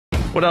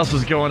What else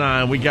is going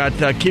on? We got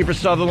Kiefer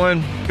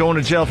Sutherland going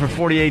to jail for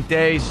 48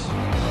 days.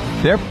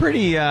 They're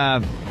pretty,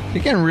 they're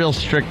getting real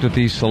strict with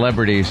these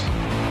celebrities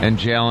and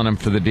jailing them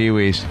for the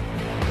DWIs.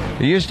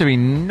 There used to be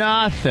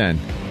nothing.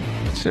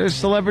 So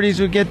celebrities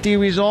would get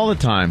DWIs all the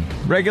time.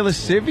 Regular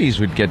civvies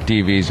would get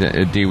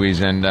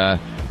DWIs, and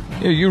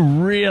you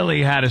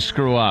really had to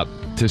screw up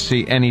to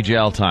see any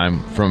jail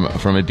time from a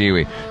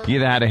DWI. You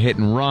either had a hit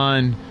and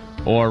run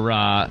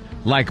or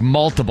like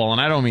multiple, and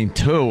I don't mean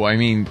 2. I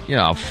mean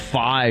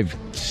 5,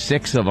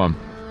 6 of them.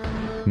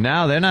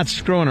 Now they're not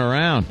screwing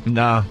around.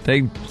 No,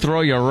 they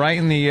throw you right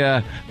in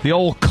the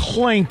old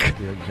clink.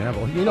 The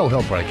example,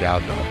 he'll break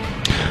out though.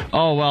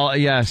 Oh well,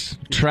 yes.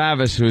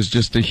 Travis, who's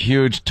just a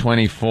huge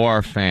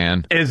 24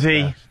 fan, is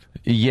he?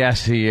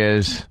 Yes, he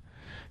is.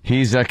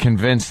 He's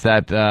convinced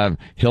that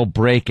he'll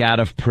break out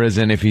of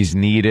prison if he's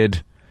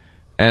needed.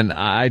 And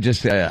I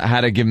just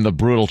had to give him the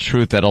brutal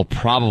truth that he'll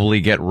probably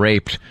get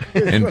raped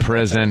in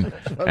prison,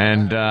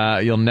 and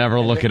you'll never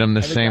look at him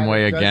the same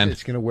way again.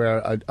 It's going to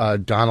wear a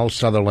Donald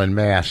Sutherland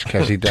mask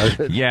as he does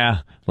it.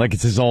 Yeah, like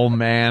it's his old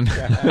man.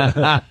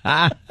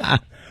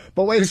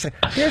 But wait a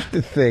second. Here's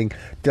the thing.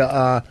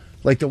 The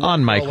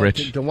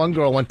one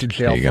girl went to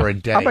jail for a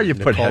day. How about you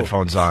put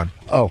headphones on?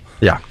 Oh,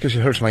 yeah, because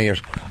it hurts my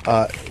ears.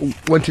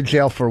 Went to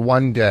jail for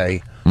one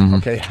day. Mm-hmm.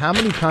 Okay, how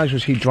many times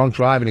was he drunk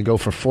driving to go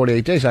for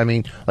 48 days? I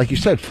mean, like you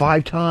said,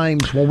 5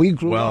 times when we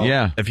grew up.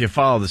 Yeah. If you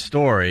follow the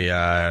story,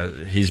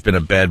 he's been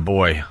a bad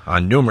boy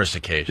on numerous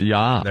occasions.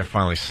 Yeah. They're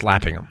finally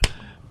slapping him.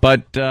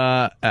 But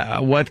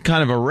what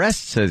kind of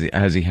arrests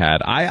has he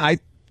had? I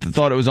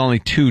thought it was only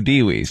 2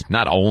 DWIs.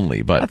 Not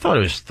only, but... I thought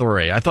it was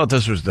 3. I thought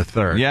this was the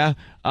 3rd. Yeah?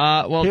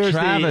 Here's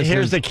Travis...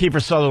 Here's the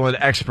Kiefer Sutherland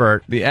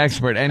expert. The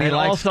expert, and he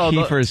likes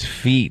Kiefer's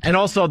feet. And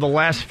also the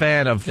last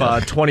fan of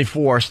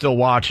 24 still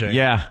watching.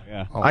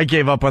 Yeah. Oh. I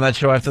gave up on that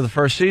show after the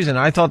first season.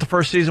 I thought the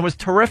first season was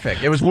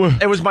terrific. It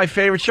was my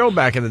favorite show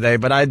back in the day,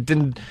 but I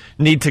didn't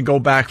need to go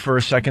back for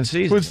a second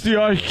season. What's the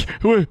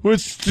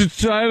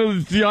title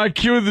of the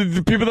IQ of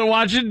the people that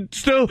watch it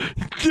still?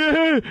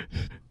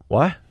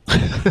 What?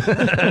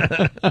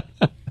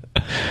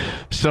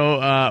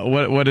 So,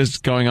 what is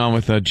going on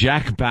with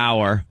Jack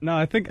Bauer? No,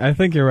 I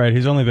think you're right.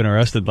 He's only been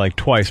arrested like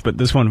twice, but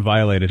this one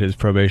violated his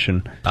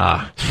probation.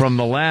 From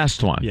the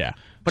last one. Yeah.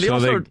 But he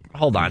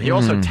hold on. He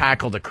also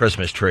tackled a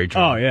Christmas tree.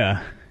 Oh,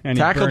 yeah. And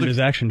he burned his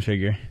action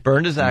figure.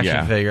 Burned his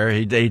action figure.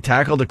 He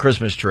tackled a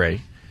Christmas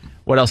tree.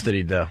 What else did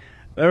he do?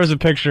 There was a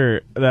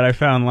picture that I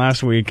found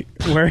last week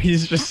where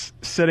he's just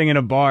sitting in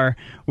a bar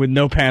with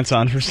no pants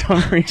on for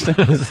some reason.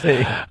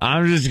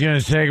 I'm just going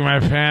to take my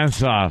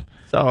pants off.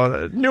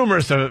 So,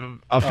 numerous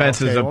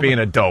offenses of being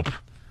a dope.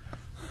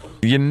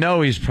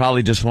 He's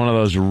probably just one of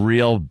those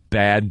real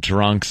bad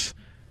drunks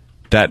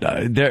that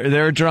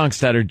there are drunks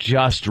that are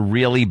just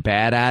really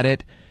bad at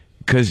it,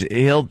 because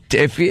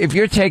if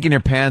you're taking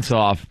your pants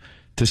off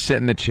to sit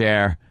in the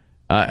chair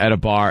at a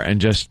bar and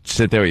just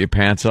sit there with your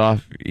pants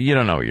off, you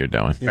don't know what you're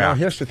doing.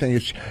 Here's the thing: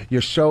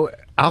 you're so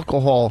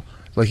alcohol.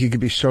 Like, you could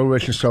be so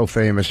rich and so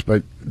famous,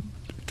 but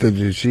the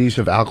disease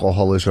of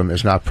alcoholism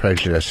is not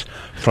prejudice.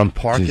 From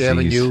Park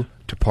Avenue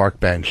to Park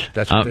Bench.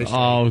 That's what they say.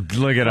 Oh,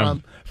 look at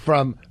him.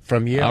 From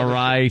Yale. All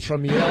right.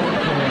 From Yale.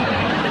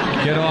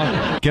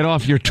 Get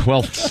off your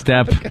 12th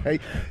step. Okay.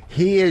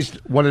 He is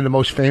one of the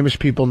most famous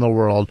people in the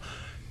world.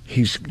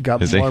 He's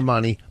got more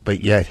money,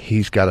 but yet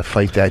he's got to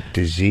fight that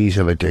disease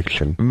of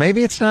addiction.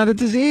 Maybe it's not a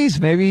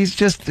disease. Maybe he's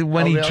just,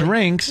 when he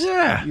drinks,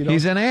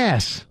 he's an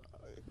ass.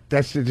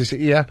 That's the disease.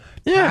 Yeah.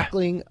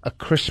 Tackling a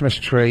Christmas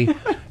tree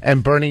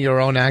and burning your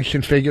own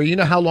action figure. You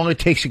know how long it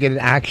takes to get an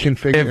action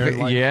figure?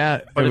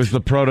 It was the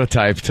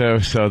prototype,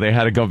 too, so they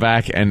had to go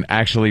back and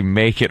actually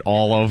make it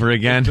all over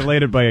again.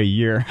 Delayed it by a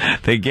year.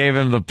 They gave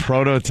him the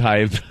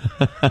prototype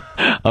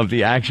of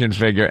the action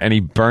figure, and he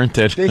burnt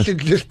it. They should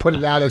just put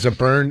it out as a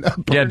burn.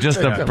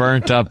 Just a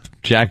burnt-up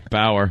Jack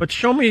Bauer. But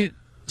show me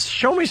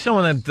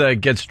someone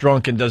that gets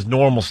drunk and does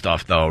normal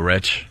stuff, though,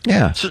 Rich.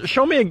 Yeah.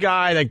 Show me a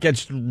guy that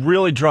gets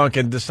really drunk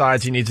and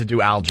decides he needs to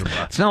do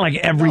algebra. It's not like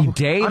every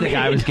day the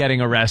guy was getting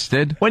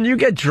arrested. When you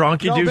get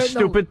drunk, you do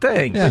stupid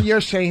things. Yeah. But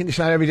you're saying it's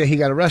not every day he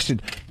got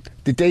arrested.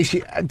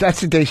 That's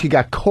the days he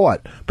got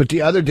caught. But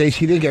the other days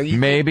he didn't get.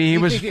 Maybe he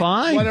was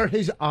fine. What are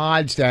his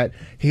odds that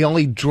he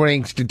only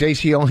drinks? The days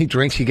he only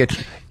drinks, he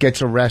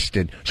gets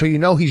arrested. So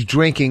he's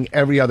drinking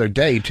every other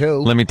day too.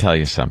 Let me tell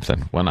you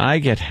something. When I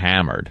get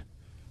hammered,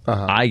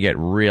 I get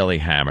really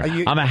hammered.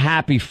 I'm a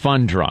happy,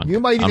 fun drunk. You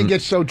might even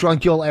get so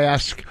drunk you'll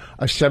ask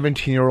a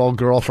 17-year-old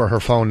girl for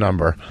her phone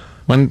number.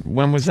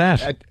 When was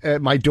that?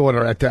 At my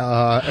daughter at the.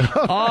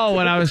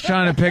 When I was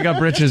trying to pick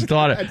up Rich's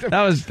daughter.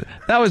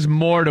 That was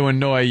more to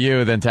annoy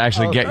you than to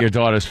actually get your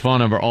daughter's phone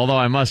number. Although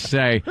I must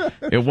say,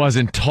 it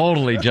wasn't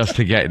totally just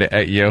to get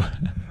at you.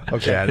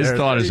 Okay, his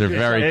daughters are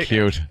very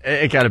cute.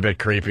 It got a bit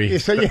creepy.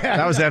 So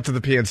that was after the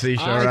PNC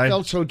show, right? I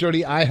felt so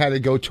dirty. I had to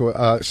go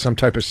to some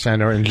type of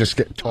center and just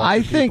talk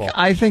to people.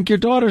 I think your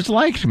daughters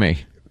liked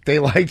me. They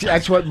like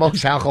that's what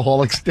most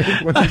alcoholics do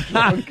when they're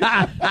drunk.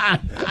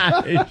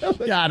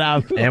 Shut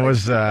up. And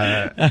was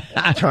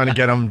trying to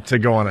get him to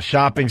go on a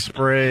shopping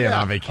spree and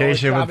on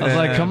vacation with I I was him.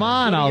 like, come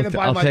on,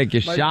 I'll take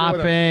you my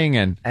shopping.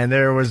 And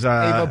there was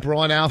Ava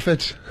Braun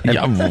outfits.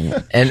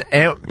 and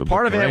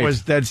part of it great.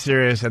 was dead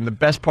serious. And the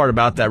best part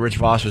about that, Rich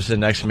Voss was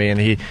sitting next to me, and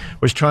he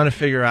was trying to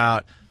figure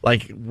out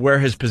like where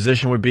his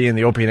position would be in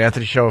the Opie and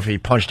Anthony show if he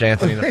punched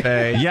Anthony in the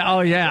face. yeah,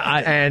 oh yeah.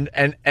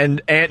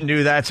 And Ant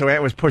knew that, so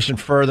Ant was pushing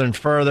further and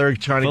further,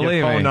 trying to get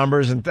Believe phone me,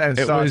 numbers and it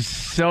stuff. was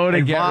so to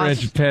And get Voss-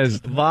 Rich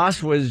pissed.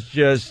 Voss was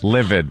just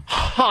Livid.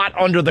 hot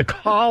under the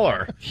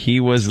collar. He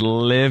was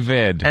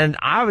livid. And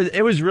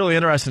it was really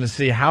interesting to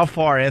see how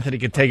far Anthony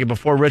could take it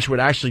before Rich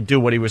would actually do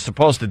what he was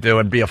supposed to do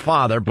and be a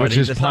father. But Which he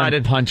is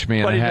decided, punch me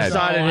in but the he head.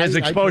 decided No, his I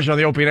exposure on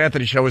the Opie and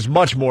Anthony show was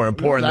much more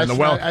important No, than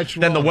that's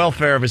the wrong.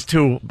 welfare of his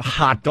two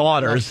hot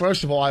daughters.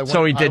 First of all,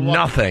 So he did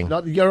nothing.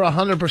 No, you're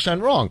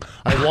 100% wrong.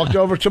 I walked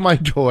over to my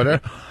daughter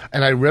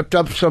and I ripped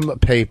up some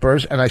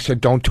papers and I said,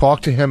 "Don't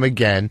talk to him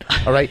again."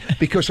 All right,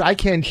 because I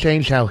can't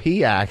change how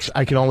he acts.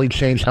 I can only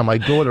change how my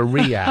daughter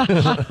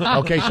reacts.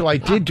 Okay, so I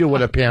did do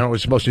what a parent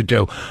was supposed to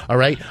do. All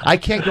right, I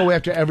can't go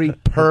after every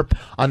perp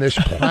on this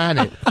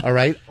planet. All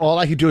right, all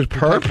I can do is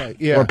Perp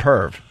or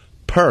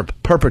perv?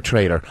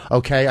 perpetrator.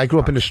 Okay, I grew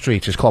up in the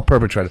streets. It's called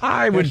perpetrator.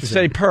 I would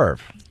say perv.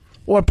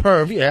 Or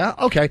perv, yeah,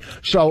 okay.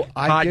 So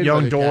I Hot did young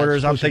what a dad's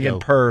daughters. I'm supposed to thinking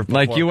do. perv.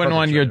 Like before you wouldn't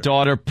want your perpetrator.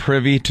 daughter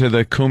privy to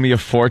the Kumi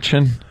of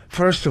fortune?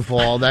 First of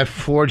all, that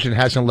fortune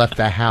hasn't left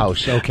the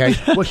house, okay?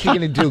 What's she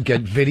going to do,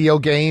 get video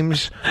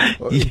games?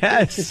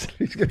 Yes.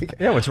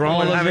 Yeah, what's wrong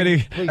with All the having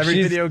video- every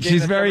she's, video game?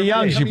 she's that's very ever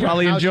young. made? She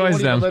probably enjoys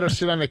them. Let her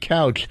sit on the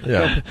couch.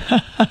 Yeah.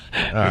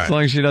 As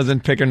long as she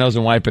doesn't pick her nose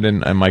and wipe it in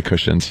my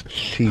cushions.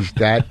 She's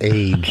that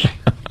age.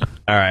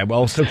 All right,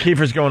 well, so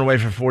Kiefer's going away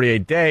for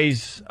 48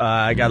 days.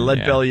 I got Lead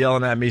Belly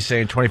yelling at me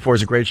saying 24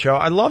 is a great show.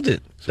 I loved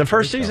it. The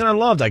first season I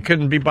loved. I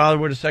couldn't be bothered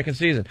with the second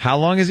season. How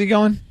long is he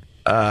going?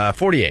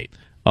 48.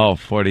 Oh,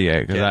 48.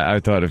 Because Yeah. I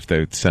thought if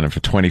they sent him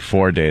for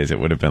 24 days, it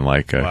would have been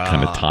like a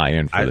kind of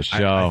tie-in for the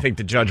show. I think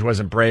the judge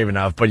wasn't brave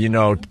enough, but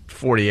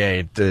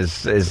 48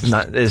 is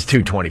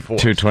 224.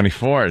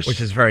 224s. Which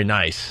is very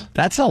nice.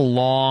 That's a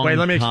long Wait,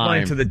 let me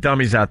explain time. to the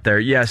dummies out there.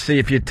 Yeah, see,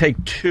 if you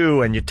take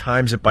 2 and you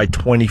times it by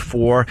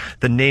 24,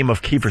 the name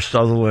of Kiefer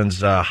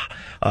Sutherland's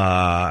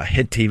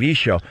hit TV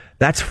show,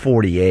 that's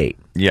 48.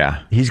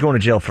 Yeah. He's going to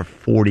jail for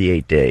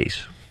 48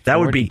 days. That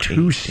would be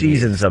 2 48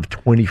 seasons of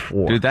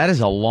 24. Dude, that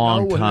is a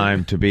long No,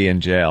 time to be in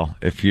jail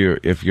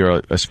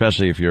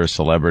especially if you're a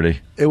celebrity.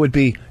 It would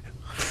be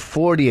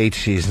 48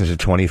 seasons of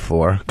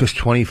 24, because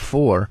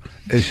 24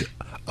 is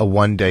a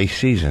one-day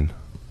season.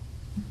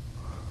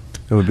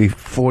 It would be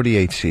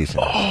 48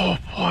 seasons. Oh,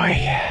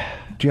 boy.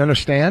 Do you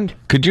understand?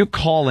 Could you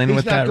call in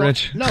with that,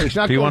 Rich? No, he's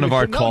not Be going one of to,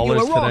 our no,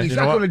 callers you were wrong. today. He's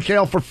not going to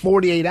jail for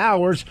 48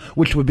 hours,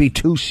 which would be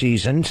 2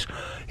 seasons.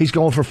 He's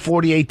going for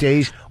 48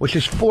 days, which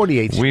is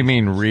 48 seasons. We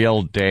mean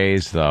real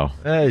days, though.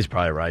 He's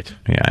probably right.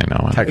 Yeah, I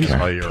know.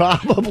 Technically, you're right.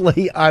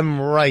 Probably I'm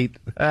right.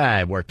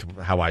 It worked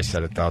how I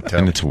said it, though, too.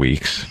 And it's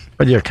weeks.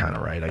 But you're kind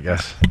of right, I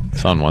guess.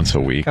 It's on once a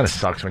week. Kind of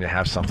sucks when you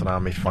have something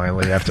on me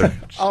finally after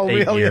Oh,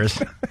 8 really?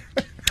 years.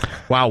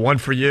 Wow, 1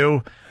 for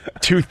you,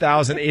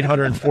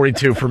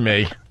 2,842 for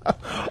me.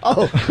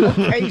 Oh,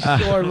 okay,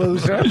 sore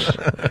loser.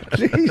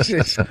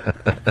 Jesus.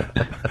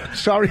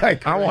 Sorry,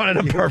 I wanted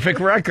a perfect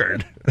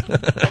record.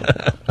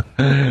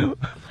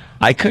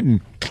 I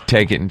couldn't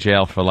take it in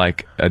jail for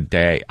like a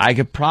day. I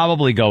could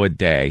probably go a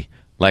day.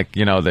 Like,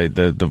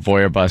 the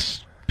voyeur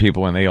bus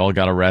people when they all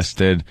got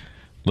arrested,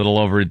 little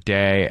over a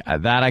day.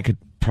 That I could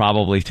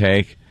probably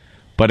take.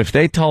 But if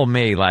they told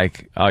me,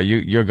 like, oh,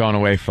 you're going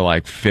away for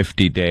like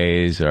 50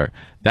 days, or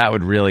that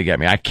would really get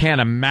me. I can't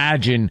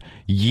imagine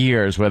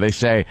years where they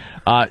say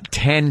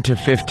 10 to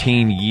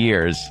 15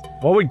 years.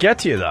 What would get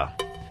to you, though?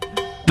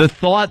 The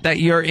thought that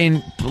you're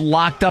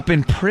locked up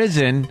in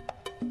prison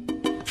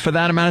for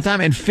that amount of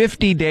time and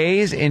 50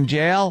 days in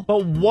jail.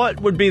 But what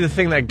would be the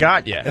thing that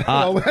got you?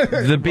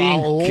 The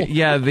being, Raoul.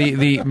 yeah,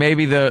 the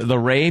maybe the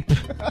rape,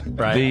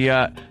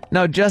 Right.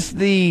 just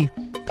the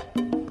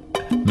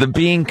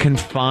being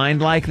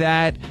confined like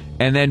that,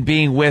 and then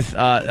being with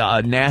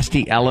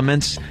nasty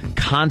elements,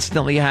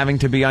 constantly having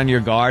to be on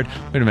your guard.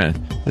 Wait a minute,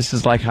 this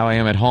is like how I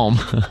am at home.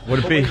 Would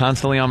it be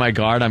constantly on my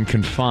guard? I'm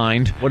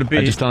confined. Would it be-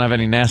 I just don't have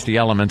any nasty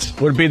elements.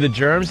 Would it be the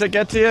germs that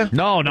get to you?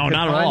 No, not at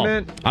all.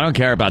 Confinement? I don't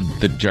care about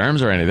the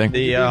germs or anything.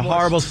 The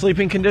horrible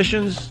sleeping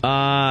conditions?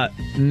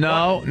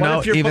 No,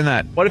 if you're even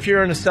that. What if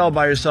you're in a cell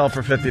by yourself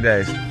for 50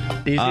 days?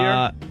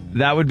 Easier?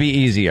 That would be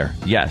easier.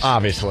 Yes,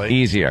 Obviously.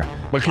 easier.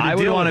 But could you I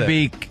would deal want to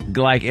with be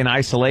like in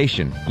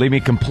isolation. Leave me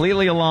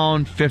completely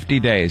alone.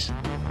 50 days.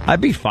 I'd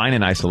be fine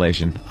in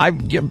isolation.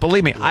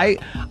 Believe me, I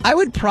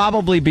would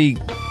probably be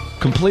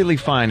completely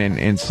fine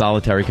in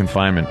solitary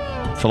confinement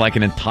for like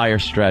an entire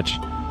stretch.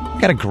 I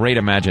got a great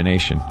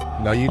imagination.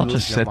 No, you'd I'll lose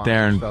just your sit mind.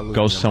 there and Start losing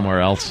go your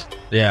somewhere else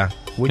Yeah.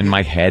 in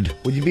my head.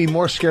 Would you be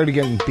more scared of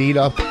getting beat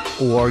up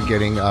or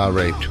getting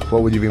raped?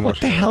 What would you be more What the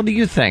scared hell do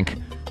you think?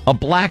 A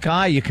black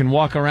eye, you can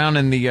walk around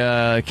in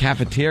the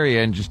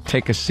cafeteria and just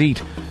take a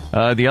seat.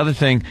 The other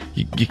thing,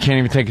 you can't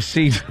even take a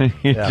seat.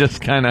 You're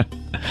just kind of,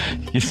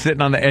 you're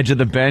sitting on the edge of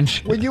the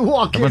bench. When you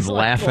walk Everyone's in,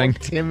 laughing.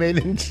 Timid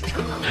and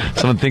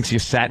Someone thinks you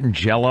sat in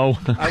Jell-O.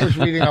 I was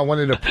reading on one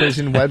of the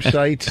prison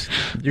websites.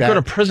 You go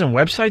to prison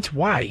websites?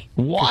 Why?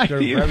 Why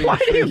do you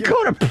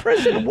go to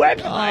prison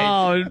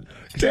websites? Oh,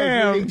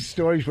 damn. Reading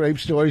stories, rape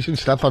stories and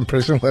stuff on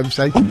prison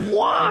websites.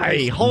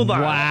 Why? Hold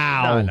on.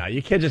 Wow. No,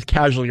 you can't just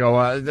casually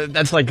go,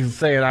 that's like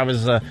saying I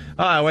was,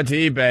 I went to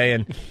eBay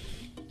and...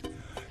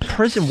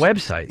 Prison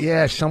website.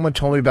 Yeah, someone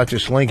told me about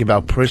this link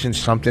about prison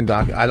something.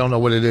 I don't know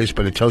what it is,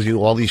 but it tells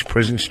you all these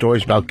prison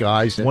stories about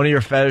guys. One of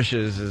your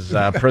fetishes is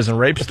prison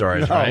rape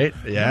stories, right?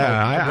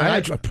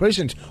 Yeah.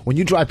 Prisons. When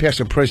you drive past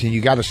a prison,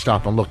 you got to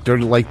stop and look. They're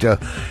like the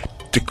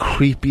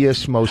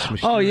creepiest, most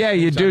mysterious. Oh yeah,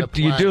 you do.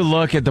 You do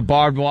look at the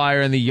barbed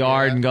wire in the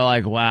yard and go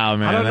like, "Wow,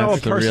 man, I don't know a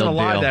that's the person real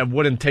alive deal." that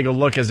wouldn't take a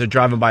look as they're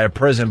driving by a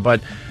prison,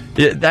 but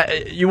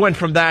that you went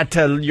from that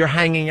to you're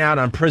hanging out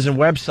on prison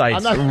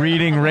websites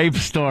reading rape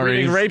stories.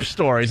 reading rape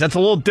stories. That's a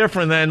little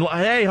different than,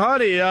 hey,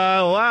 honey,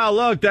 wow,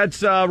 look,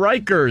 that's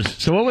Rikers.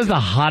 So what was the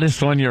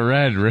hottest one you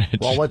read, Rich?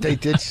 Well, what they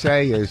did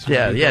say is,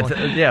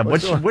 Yeah.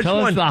 Which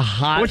Tell one?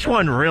 us Which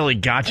one really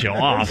got you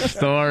off?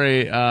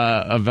 story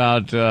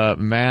about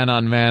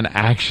man-on-man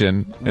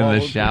action in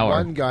the shower.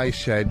 One guy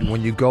said,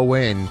 when you go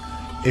in,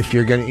 if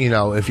you're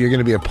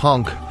gonna be a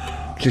punk,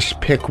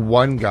 just pick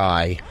one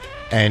guy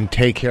and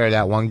take care of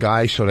that one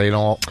guy so they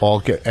don't all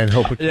get and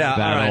hope.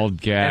 That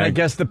old gag. And I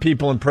guess the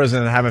people in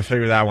prison haven't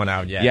figured that one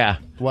out yet. Yeah.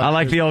 I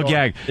like the old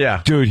gag.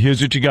 Yeah. Dude,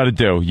 here's what you got to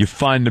do. You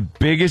find the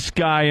biggest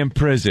guy in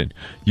prison.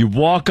 You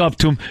walk up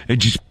to him and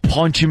just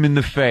punch him in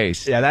the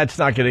face. Yeah, that's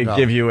not going to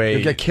give you a...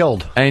 You get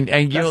killed. And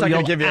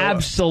you'll give you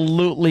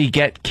absolutely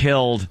get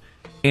killed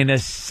in a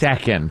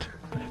second.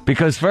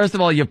 Because, first of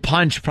all, your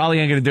punch probably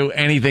ain't going to do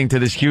anything to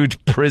this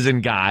huge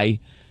prison guy.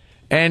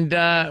 And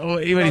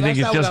what do you think?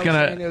 He's just going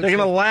to... They're going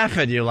to laugh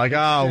at you like,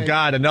 oh,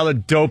 God, another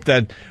dope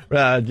that,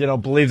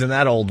 believes in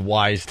that old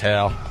wise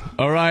tale.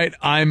 All right,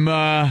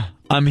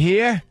 I'm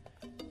here.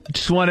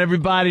 Just want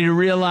everybody to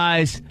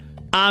realize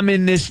I'm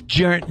in this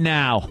joint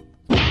now.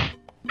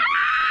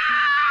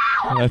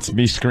 That's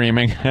me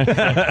screaming.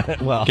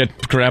 Well,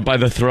 Get grabbed by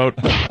the throat.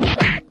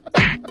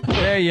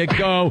 There you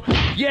go.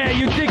 Yeah,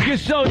 you think you're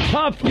so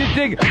tough. You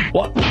think...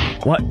 What?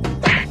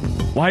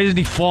 Why isn't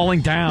he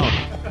falling down?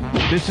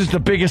 This is the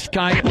biggest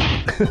guy.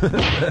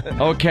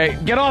 Okay,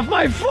 get off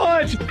my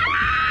foot.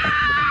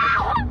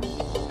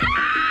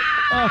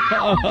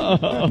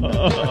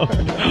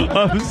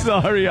 I'm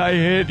sorry I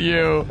hit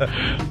you.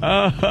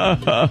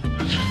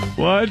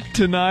 What,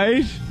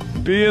 tonight?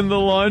 Be in the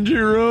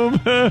laundry room?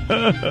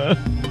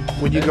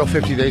 Would you go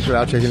 50 days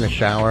without taking a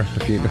shower?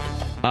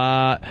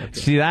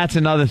 See, that's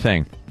another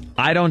thing.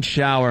 I don't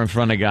shower in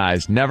front of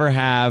guys. Never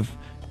have.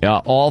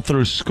 All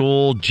through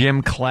school,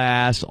 gym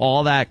class,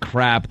 all that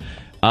crap.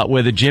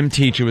 Where the gym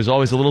teacher was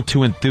always a little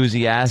too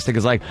enthusiastic.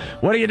 It's like,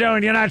 what are you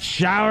doing? You're not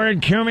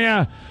showering,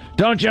 Cumia?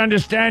 Don't you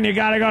understand? You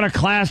got to go to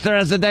class the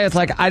rest of the day. It's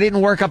like, I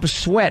didn't work up a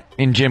sweat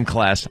in gym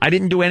class. I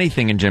didn't do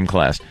anything in gym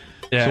class.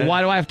 Yeah. So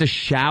why do I have to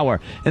shower?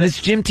 And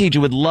this gym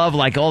teacher would love,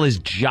 like, all his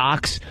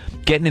jocks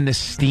getting in the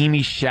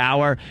steamy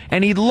shower.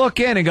 And he'd look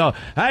in and go,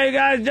 how you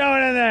guys doing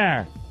in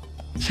there?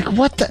 It's like,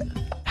 what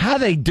the? How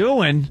they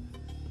doing?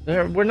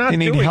 We're not. You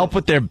need help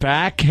with their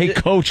back? Hey,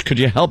 coach, could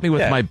you help me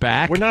with my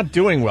back? We're not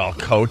doing well,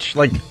 coach.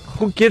 Like,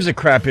 who gives a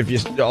crap if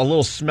you're a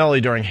little smelly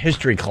during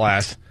history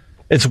class?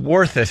 It's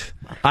worth it.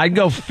 I'd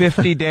go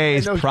 50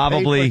 days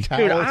probably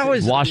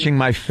washing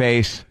my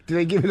face. Do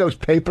they give you those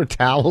paper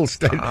towels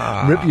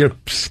that rip your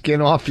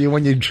skin off you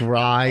when you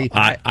dry?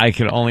 I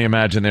can only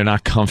imagine they're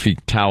not comfy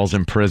towels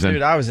in prison.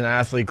 Dude, I was an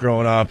athlete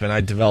growing up, and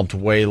I developed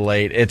way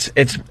late. It's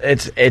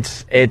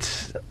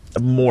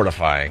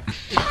mortifying.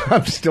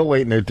 I'm still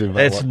waiting to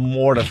develop. It's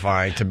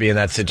mortifying to be in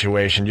that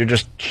situation. You're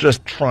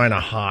just trying to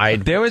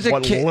hide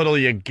what little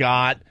you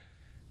got.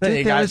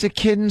 There was a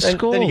kid in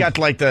school. Then you got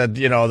like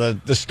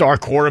the star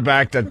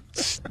quarterback that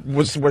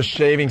was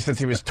shaving since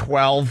he was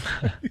 12,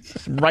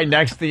 right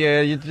next to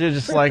you. You're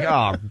just like,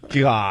 oh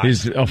God,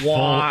 he's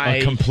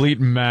a complete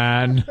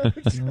man.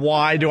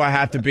 Why do I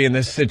have to be in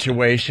this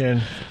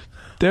situation?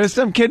 There's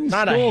some kid in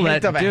Not school a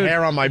hint of a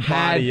hair on my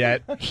body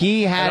yet.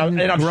 He hadn't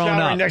and I'm grown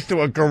showering up next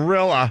to a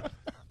gorilla,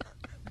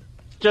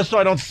 just so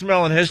I don't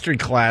smell in history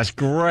class.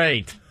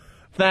 Great.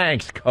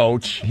 Thanks,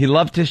 coach. He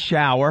loved to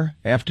shower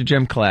after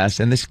gym class,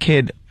 and this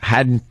kid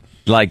hadn't,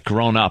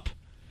 grown up.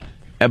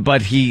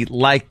 But he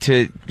liked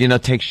to,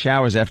 take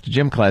showers after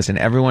gym class, and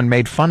everyone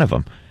made fun of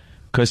him.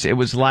 Because it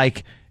was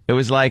like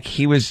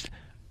he was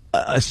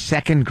a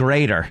second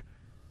grader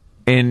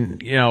in,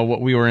 what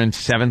we were in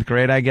 7th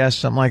grade, I guess,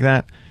 something like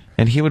that.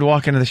 And he would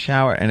walk into the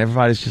shower, and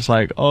everybody's just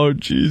like, oh,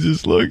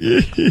 Jesus, look.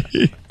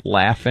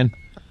 Laughing.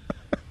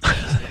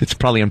 It's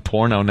probably in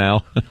porno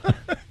now.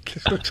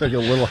 Just looks like a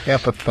little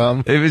half a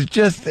thumb. It was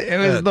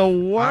the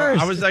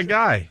worst. I was that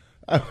guy.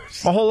 My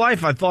whole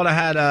life I thought I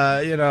had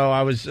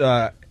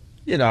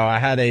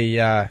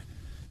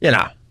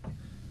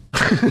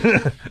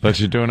But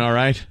you're doing all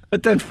right?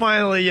 But then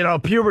finally,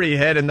 puberty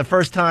hit, and the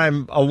first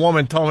time a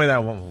woman told me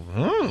that,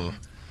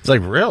 It's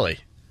like, really?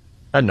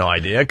 I had no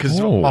idea, because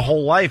my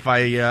whole life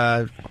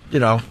I,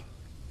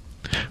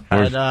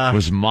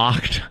 was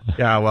mocked.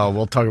 Yeah, well,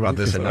 we'll talk about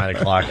this at 9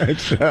 o'clock.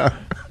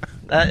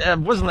 It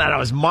wasn't that I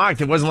was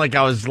mocked. It wasn't like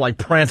I was like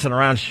prancing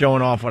around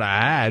showing off what I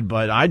had,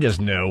 but I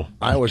just knew.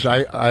 I looked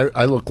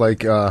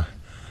like,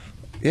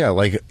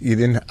 like you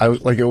didn't.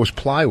 Like it was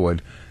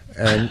plywood,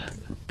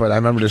 but I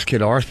remember this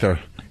kid Arthur.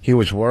 He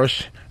was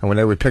worse, and when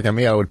they would pick on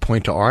me, I would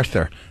point to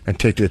Arthur and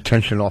take the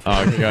attention off.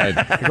 Oh, good.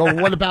 I go,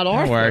 what about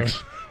Arthur?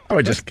 Works. I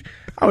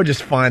would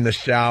just find the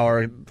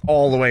shower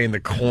all the way in the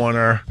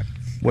corner.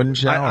 Wooden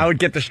shower. I would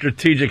get the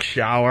strategic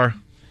shower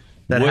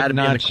that had to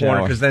be in the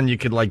corner, because then you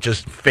could like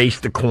just face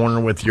the corner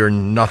with your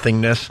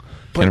nothingness.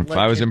 But and if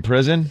I was in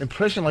prison,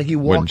 like you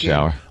walk in,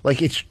 shower.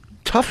 Like it's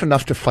tough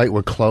enough to fight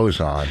with clothes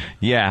on.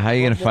 Yeah, how are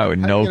you going to fight with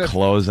no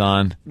clothes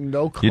on?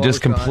 No clothes. You're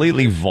just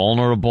completely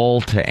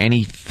vulnerable to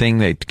anything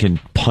that can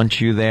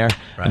punch you there.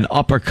 Right. An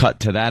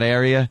uppercut to that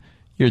area,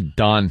 you're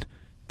done.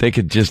 They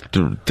could just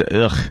do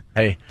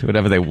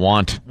whatever they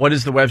want. What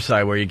is the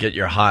website where you get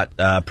your hot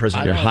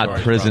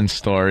prison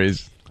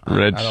stories?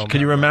 Rich,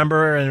 can you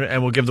remember?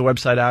 And we'll give the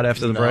website out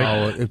after the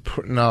break.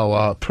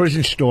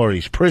 Prison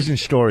Stories,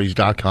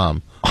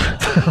 prisonstories.com.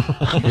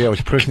 Yeah, it was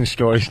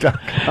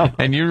prisonstories.com.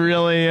 And you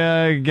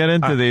really get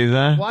into these,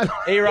 huh?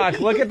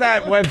 A-Rock, look at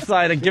that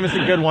website and give us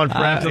a good one for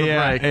after the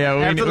break.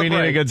 Yeah, we need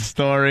a good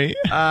story.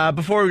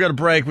 Before we go to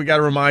break, we got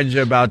to remind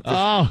you about this.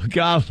 Oh,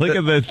 God, look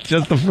at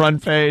just the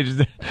front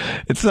page.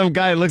 It's some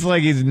guy who looks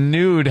like he's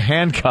nude,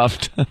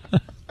 handcuffed.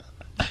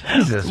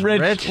 Jesus,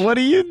 Rich, what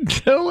are you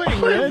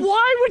doing, Rich?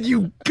 Why would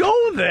you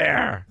go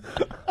there?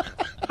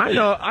 I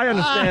know, I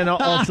understand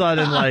all of a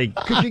sudden, like...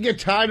 Because you get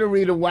tired of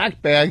reading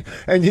Whack Bag,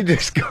 and you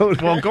just go...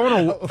 Well,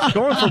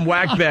 going from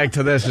Whack Bag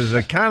to this is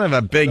a kind of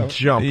a big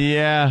jump.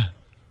 Yeah.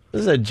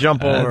 This is a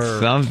jump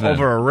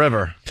over a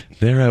river.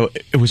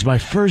 It was my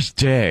first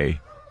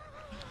day.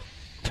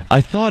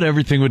 I thought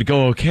everything would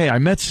go okay. I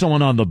met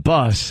someone on the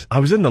bus. I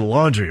was in the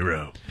laundry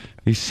room.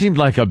 He seemed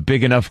like a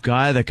big enough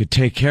guy that could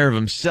take care of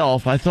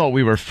himself. I thought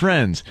we were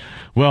friends.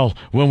 Well,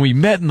 when we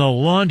met in the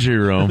laundry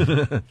room...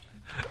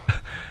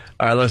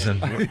 All right, listen,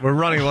 we're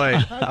running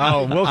late.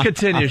 Oh, we'll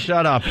continue.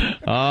 Shut up.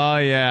 Oh,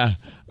 yeah.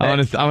 I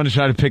want to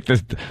try to pick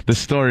the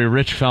story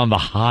Rich found the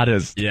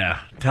hottest. Yeah.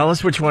 Tell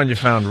us which one you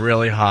found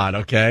really hot,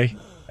 okay?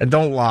 And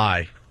don't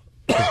lie.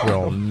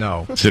 We'll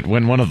know. Is it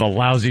when one of the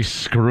lousy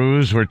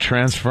screws were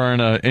transferring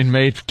an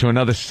inmate to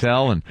another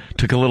cell and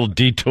took a little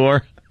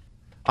detour?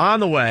 On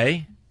the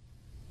way...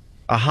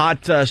 A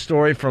hot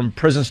story from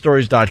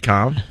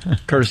prisonstories.com,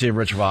 courtesy of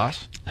Rich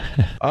Voss.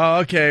 Oh,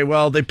 okay.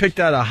 Well, they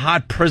picked out a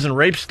hot prison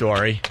rape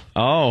story.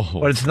 Oh,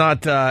 but it's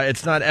not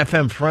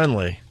FM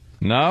friendly.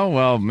 No.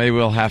 Well, maybe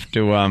we'll have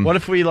to. What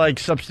if we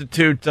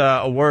substitute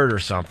a word or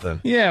something?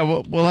 Yeah,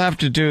 we'll have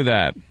to do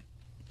that.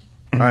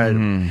 All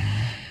right.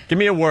 Give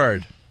me a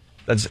word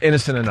that's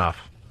innocent enough.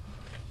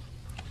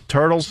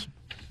 Turtles.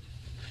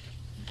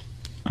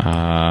 Look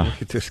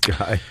at this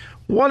guy.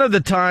 One of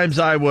the times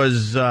I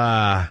was.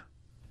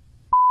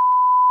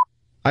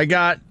 I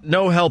got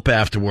no help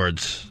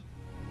afterwards.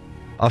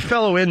 A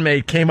fellow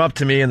inmate came up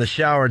to me in the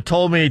shower and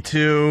told me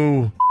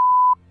to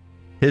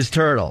his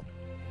turtle.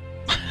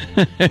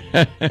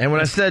 And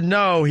when I said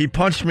no, he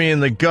punched me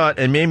in the gut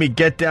and made me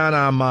get down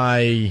on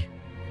my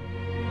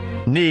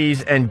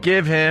knees and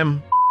give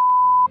him...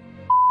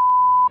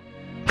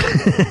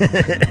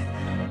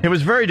 It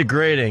was very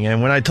degrading,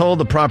 and when I told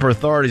the proper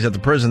authorities at the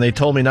prison, they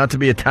told me not to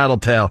be a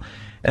tattletale.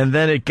 And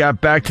then it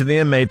got back to the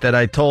inmate that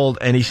I told,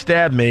 and he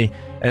stabbed me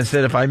and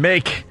said if I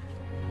make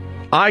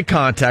eye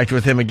contact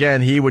with him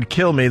again, he would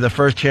kill me the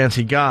first chance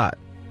he got.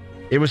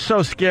 It was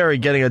so scary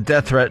getting a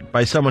death threat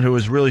by someone who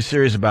was really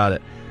serious about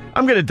it.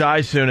 I'm going to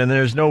die soon, and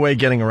there's no way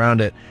getting around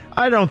it.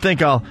 I don't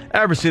think I'll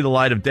ever see the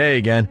light of day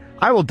again.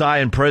 I will die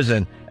in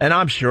prison, and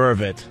I'm sure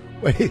of it.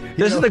 Wait,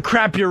 this is the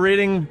crap you're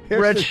reading,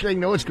 Rich? The thing.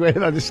 No, what's great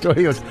about the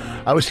story is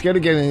I was scared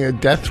of getting a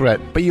death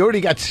threat, but you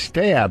already got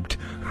stabbed.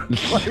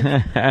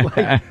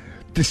 like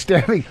the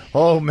stabbing.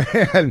 Oh,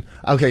 man.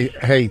 Okay,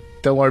 hey,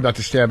 don't worry about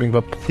the stabbing,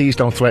 but please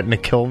don't threaten to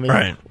kill me.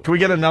 Right. Can we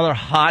get another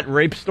hot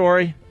rape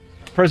story?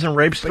 Prison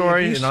rape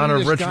story in honor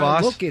of Rich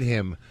Voss? Look at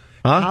him.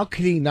 Huh? How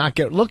could he not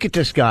get... Look at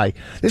this guy.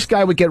 This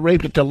guy would get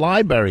raped at the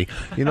library.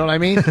 You know what I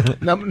mean?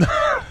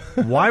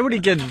 Why would he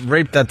get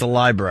raped at the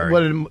library?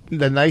 What,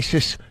 the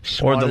nicest...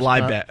 Or the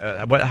library.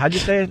 How'd you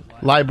say it?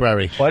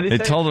 Library. They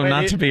told him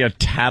not to be a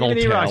tattletale.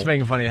 Even E-Rock's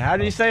making fun of you. How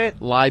did he say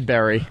it?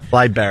 Library.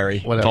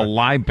 Library. Whatever. The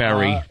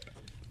library.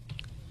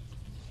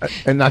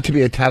 And not to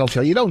be a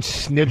tattletale. You don't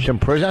snitch in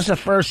prison. That's the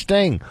first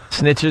thing.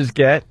 Snitches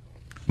get...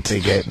 They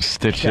get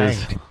stitches.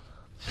 shanked.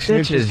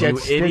 Stitches, you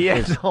get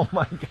idiot. stitches. Oh,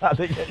 my God.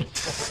 They get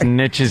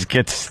Snitches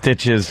get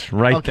stitches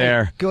right Okay,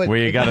 there, good. where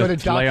you If got go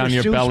to lay Dr. on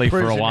your Seuss belly for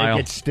a prison, they while.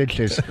 Get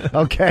stitches.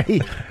 Okay.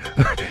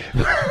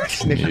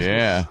 Snitches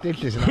Yeah. get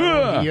stitches. And I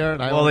want to hear it,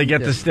 Well, they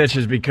get the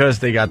stitches because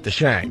they got the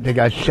shank. They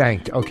got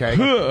shanked. Okay.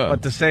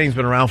 But the saying's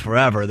been around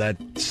forever that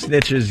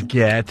snitches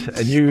get,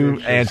 and you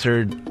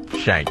answered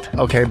shanked.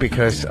 Okay,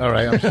 because all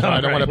right, I'm sorry,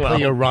 I don't want to Well.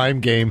 play your rhyme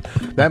game.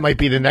 That might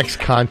be the next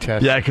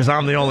contest. Yeah, because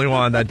I'm the only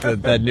one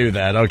that knew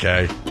that.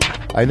 Okay.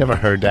 I never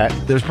heard that.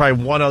 There's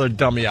probably one other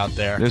dummy out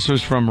there. This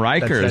was from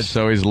Rikers, That's-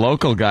 so he's a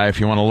local guy if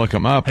you want to look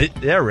him up. Hey,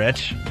 yeah,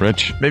 Rich.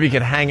 Rich. Maybe you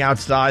could hang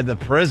outside the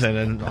prison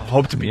and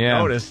hope to be Yeah.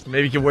 noticed.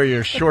 Maybe you could wear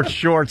your short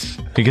shorts.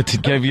 He gets to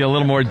give you a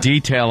little more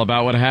detail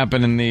about what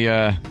happened in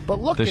the But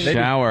look, the maybe-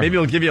 shower. Maybe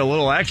he'll give you a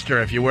little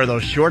extra if you wear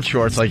those short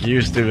shorts like you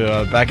used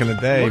to back in the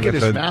day Look at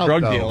with his the mouth,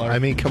 drug though. dealer. I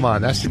mean, come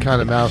on, that's the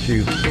kind of mouth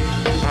you.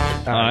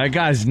 That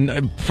guy's,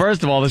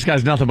 first of all, this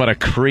guy's nothing but a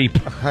creep.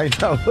 I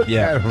know. Look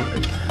Yeah. at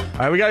him.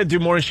 All right, we got to do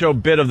morning show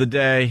bit of the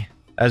day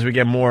as we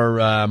get more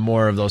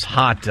of those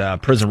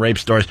hot prison rape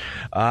stories.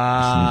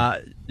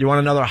 You want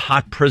another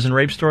hot prison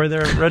rape story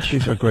there, Rich?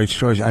 These are great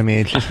stories. I mean,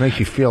 it just makes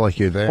you feel like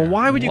you're there. Well,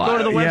 why would you go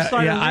to the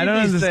website? Yeah, and I read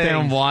don't these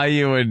understand things?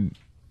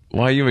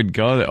 why you would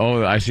go there.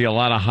 Oh, I see a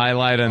lot of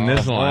highlight on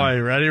this Boy, one.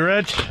 you ready,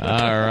 Rich? All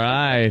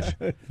right.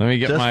 Let me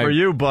get Just my for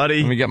you,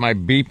 buddy. Let me get my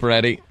beep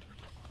ready.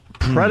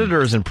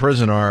 Predators in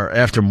prison are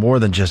after more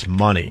than just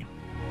money.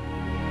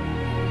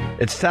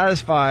 It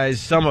satisfies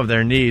some of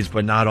their needs,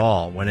 but not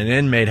all. When an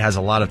inmate has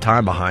a lot of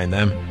time behind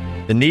them,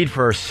 the need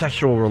for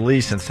sexual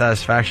release and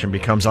satisfaction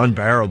becomes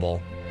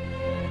unbearable.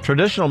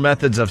 Traditional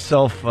methods of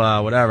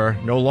self-whatever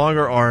no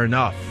longer are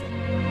enough.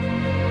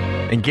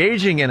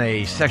 Engaging in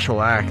a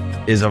sexual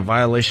act is a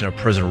violation of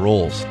prison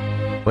rules.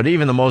 But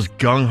even the most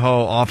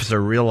gung-ho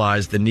officer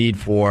realized the need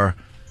for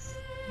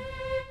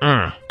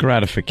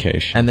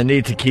Gratification. and the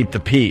need to keep the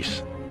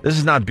peace. This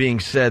is not being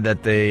said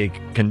that they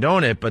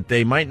condone it, but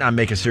they might not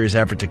make a serious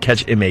effort to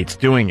catch inmates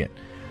doing it.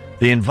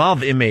 The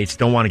involved inmates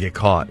don't want to get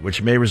caught,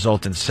 which may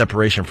result in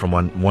separation from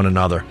one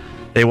another.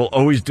 They will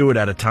always do it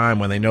at a time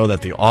when they know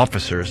that the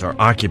officers are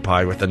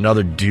occupied with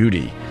another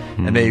duty,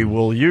 and they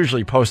will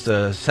usually post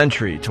a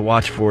sentry to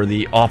watch for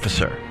the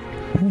officer.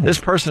 This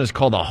person is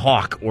called a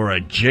hawk or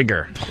a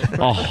jigger.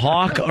 A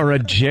hawk or a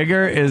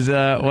jigger is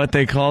what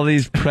they call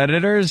these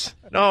predators?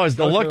 No, it's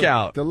the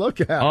lookout. The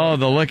lookout. Oh,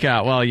 the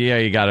lookout. Well, yeah,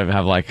 you got to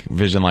have like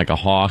vision like a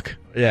hawk.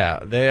 Yeah,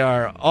 they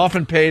are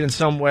often paid in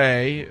some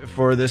way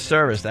for this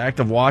service. The act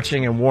of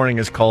watching and warning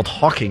is called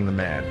hawking the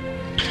man.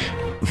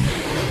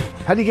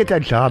 How do you get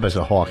that job as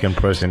a hawk in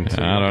prison?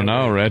 I don't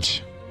know,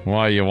 Rich.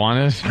 Why, you want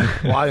it?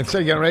 Why?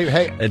 Instead of getting ready,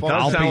 hey, It folks,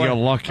 does I'll sound be like- your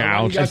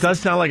lookout. got It does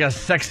sound like a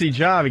sexy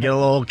job. You get a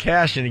little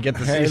cash and you get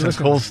to see Hey, some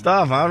listen. cool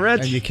stuff, huh,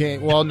 Rich? and you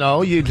can't. Well,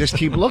 no, you just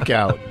keep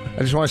lookout.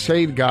 I just want to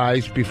say,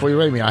 guys, before you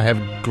rate me, I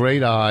have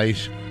great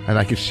eyes, and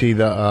I could see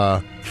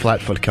the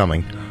flatfoot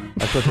coming.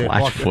 That's what they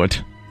hawk-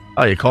 Flatfoot.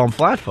 Oh, you call him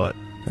Flatfoot.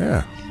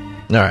 Yeah.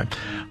 All right.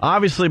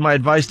 Obviously, my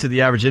advice to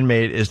the average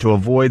inmate is to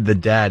avoid the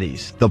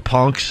daddies, the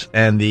punks,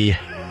 and the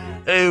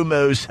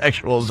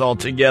homosexuals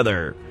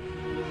altogether.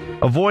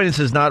 Avoidance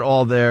is not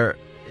all there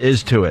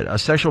is to it. A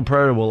sexual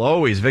predator will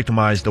always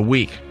victimize the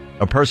weak.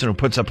 A person who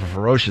puts up a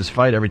ferocious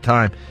fight every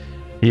time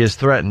he is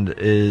threatened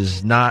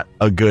is not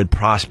a good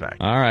prospect.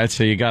 All right,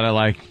 so you got to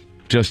like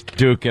just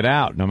duke it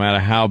out no matter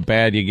how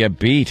bad you get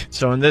beat.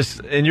 So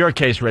in your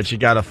case, Rich, you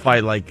got to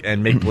fight like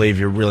and make believe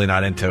you're really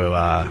not into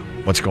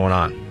what's going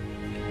on.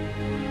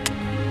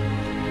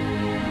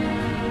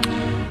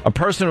 A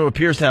person who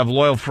appears to have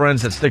loyal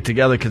friends that stick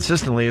together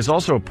consistently is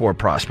also a poor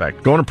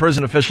prospect. Going to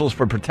prison officials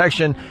for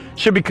protection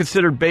should be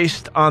considered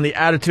based on the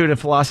attitude and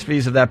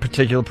philosophies of that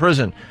particular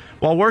prison.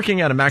 While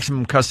working at a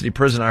maximum custody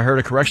prison, I heard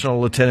a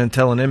correctional lieutenant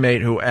tell an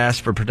inmate who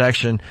asked for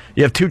protection,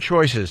 "You have two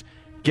choices.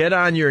 Get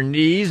on your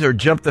knees or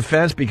jump the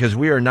fence because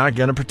we are not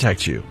going to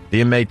protect you."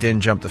 The inmate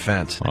didn't jump the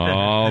fence.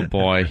 Oh,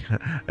 boy.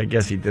 I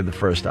guess he did the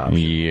first option.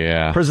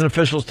 Yeah. Prison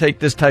officials take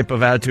this type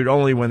of attitude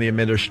only when the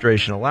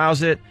administration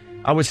allows it.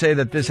 I would say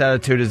that this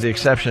attitude is the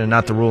exception and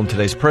not the rule in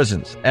today's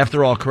prisons.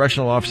 After all,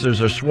 correctional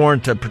officers are sworn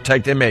to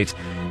protect inmates.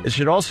 It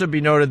should also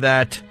be noted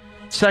that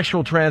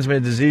sexual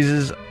transmitted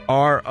diseases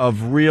are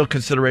of real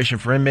consideration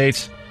for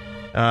inmates.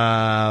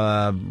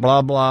 Blah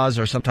blahs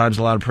are sometimes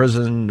allowed in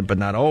prison, but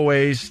not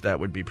always. That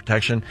would be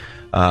protection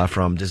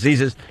from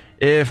diseases.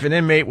 If an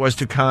inmate was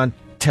to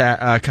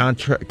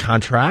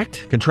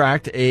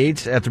contract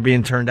AIDS after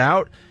being turned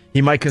out,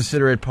 he might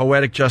consider it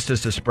poetic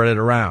justice to spread it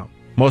around.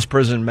 Most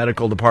prison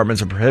medical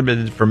departments are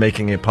prohibited from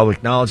making it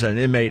public knowledge that an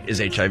inmate is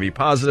HIV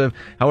positive.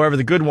 However,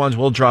 the good ones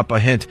will drop a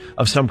hint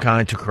of some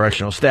kind to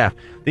correctional staff.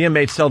 The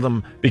inmates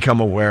seldom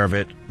become aware of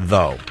it,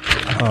 though.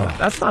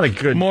 That's not a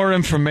good... More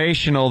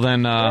informational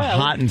than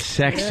hot and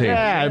sexy.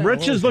 Yeah,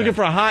 Rich is looking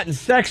for hot and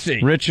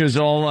sexy. Rich is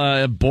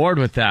all bored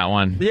with that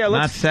one. Yeah, not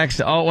let's-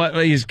 sexy. Oh, what,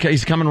 he's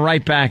coming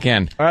right back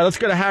in. All right, let's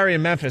go to Harry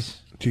in Memphis.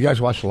 Do you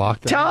guys watch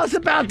Lockdown? Tell us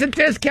about the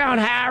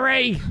discount,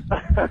 Harry.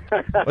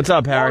 What's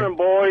up, Harry? Morning,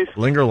 boys.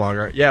 Linger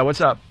longer. Yeah,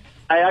 what's up?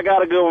 Hey, I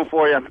got a good one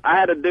for you. I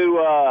had to do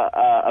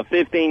a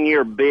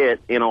 15-year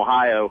bit in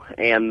Ohio,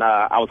 and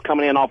I was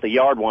coming in off the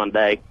yard one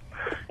day,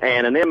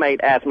 and an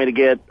inmate asked me to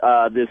get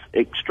this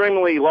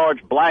extremely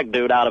large black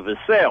dude out of his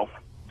cell.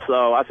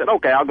 So I said,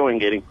 okay, I'll go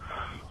and get him.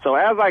 So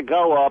as I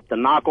go up to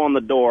knock on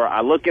the door, I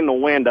look in the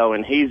window,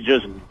 and he's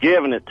just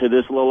giving it to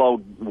this little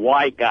old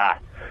white guy.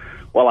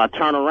 Well, I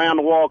turn around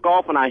to walk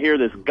off, and I hear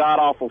this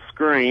god-awful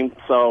scream.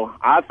 So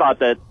I thought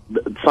that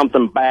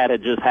something bad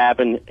had just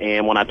happened,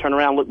 and when I turn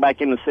around and look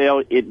back in the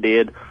cell, it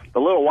did. The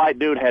little white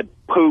dude had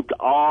pooped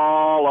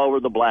all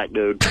over the black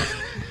dude.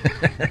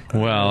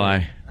 Well,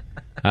 I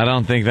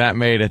don't think that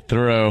made it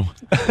through.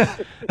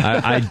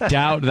 I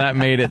doubt that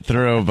made it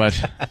through,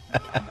 but...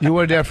 You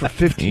were there for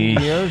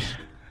 15 years?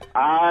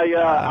 I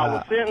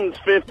was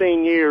sentenced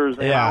 15 years,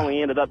 and I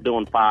only ended up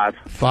doing 5.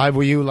 5?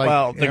 Were you like...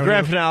 Well, the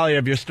grand finale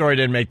of your story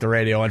didn't make the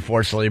radio,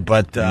 unfortunately,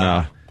 but...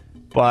 No.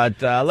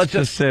 But let's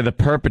just say the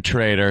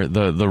perpetrator,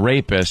 the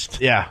rapist,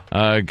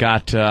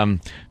 got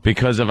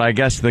because of, I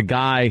guess, the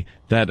guy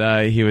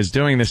that he was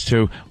doing this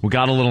to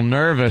got a little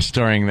nervous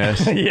during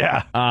this,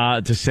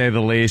 to say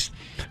the least.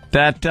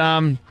 That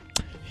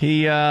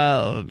he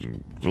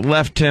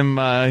left him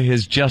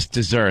his just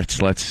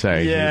desserts. Let's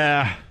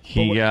say,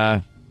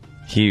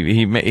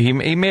 He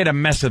made a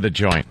mess of the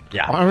joint.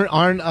 Yeah.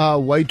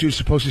 Aren't white dudes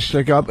supposed to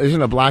stick up?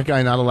 Isn't a black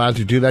guy not allowed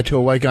to do that to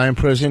a white guy in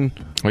prison?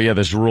 Well, yeah,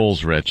 there's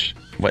rules, Rich.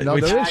 No,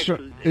 there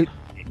is.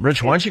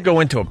 Rich, why don't you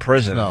go into a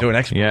prison and do an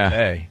expose?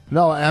 Yeah.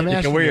 No, I'm you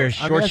asking can wear your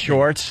short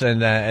shorts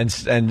and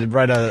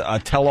write a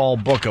tell-all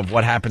book of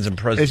what happens in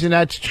prison. Isn't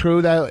that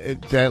true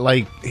that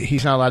like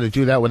he's not allowed to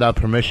do that without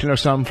permission or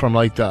something from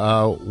like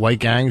the white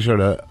gangs or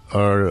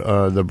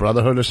the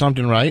Brotherhood or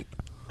something, right?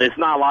 It's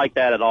not like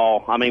that at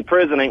all. I mean,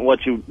 prison ain't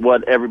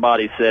what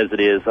everybody says it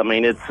is. I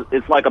mean,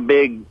 it's like a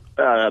big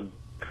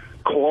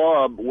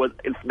club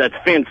that's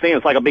fenced in.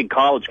 It's like a big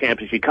college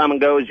campus. You come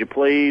and go as you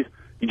please.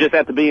 You just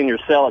have to be in your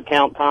cell at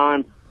count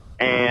time.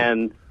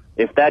 And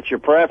if that's your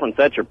preference,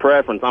 that's your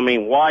preference. I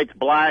mean, whites,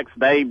 blacks,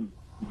 they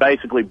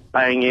basically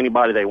bang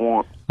anybody they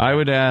want. I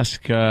would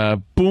ask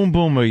boom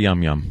boom or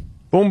yum yum.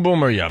 Boom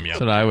boom or yum yum. That's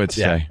what I would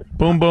say.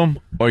 Boom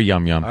boom or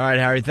yum yum. All right,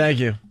 Harry, thank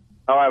you.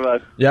 All right,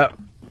 bud. Yep.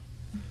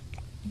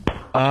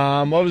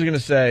 What was I going to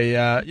say?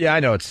 I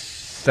know it's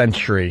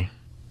century.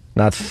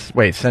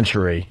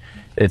 Century.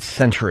 It's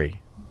century.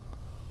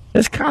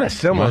 It's kind of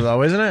similar,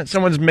 though, isn't it?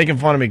 Someone's making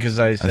fun of me because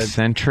I said... A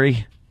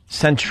century?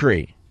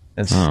 Century.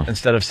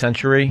 Instead of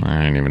century.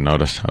 I didn't even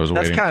notice. I was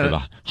waiting for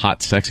the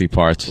hot, sexy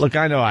parts. Look,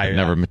 I know I...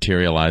 never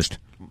materialized.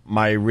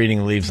 My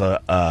reading leaves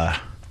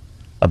a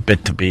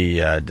bit to be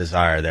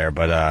desired there,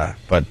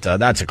 but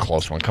that's a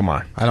close one. Come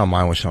on. I don't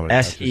mind when somebody...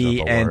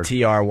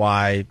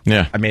 SENTRY.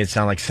 Yeah. I made it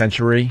sound like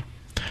century.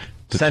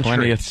 The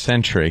 20th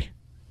century.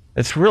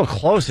 It's real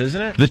close,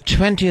 isn't it? The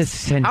 20th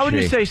century. How would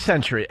you say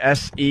century?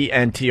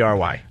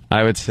 SENTRY.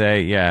 I would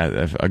say,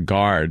 a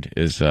guard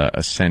is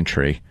a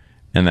century,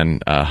 and then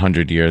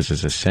 100 years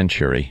is a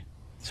century.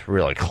 It's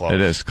really close.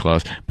 It is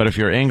close. But if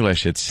you're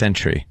English, it's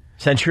century.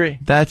 Century?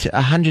 That's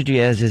 100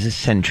 years is a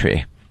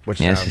century. Which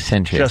yes, a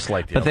century. Just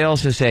like the But they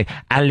also say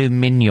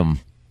aluminium.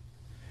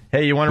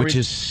 Hey, you want to Which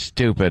is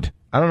stupid.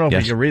 I don't know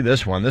if you can read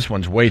this one. This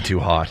one's way too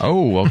hot.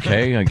 Oh,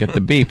 okay. I get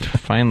the beep,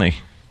 finally.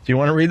 Do you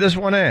want to read this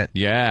one, Ant?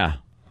 Yeah.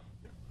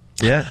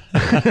 Yeah?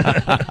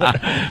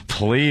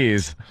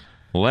 Please.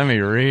 Let me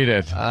read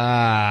it.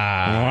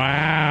 Wow.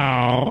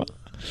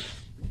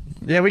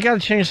 Yeah, we got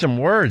to change some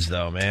words,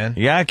 though, man.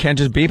 Yeah, I can't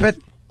just beep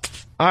it?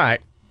 All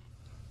right.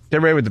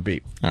 Get ready with the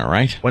beep. All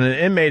right. When an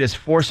inmate is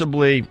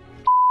forcibly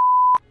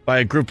by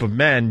a group of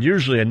men,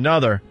 usually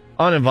another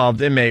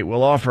uninvolved inmate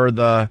will offer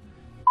the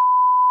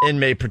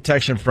inmate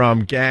protection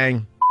from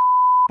gang,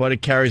 but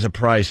it carries a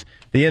price.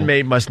 The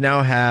inmate must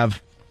now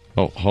have...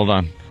 Oh, hold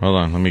on.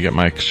 Let me get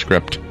my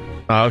script.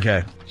 Oh,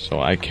 okay.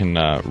 So I can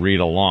read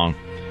along.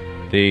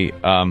 The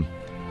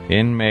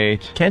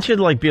inmate... Can't you,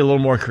 be a little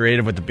more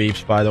creative with the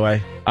beeps, by the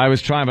way? I was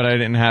trying, but I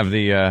didn't have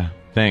the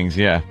things,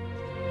 yeah.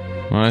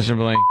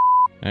 Possibly,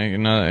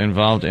 another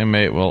involved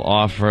inmate will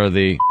offer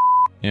the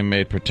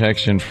inmate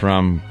protection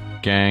from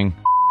gang.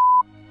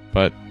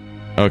 But,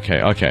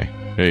 okay.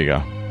 There you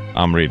go.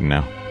 I'm reading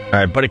now. All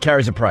right, but it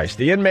carries a price.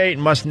 The inmate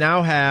must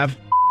now have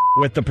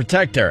with the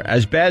protector.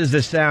 As bad as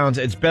this sounds,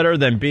 it's better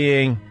than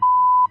being...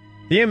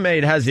 The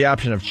inmate has the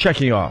option of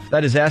checking off.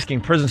 That is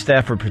asking prison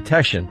staff for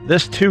protection.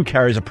 This, too,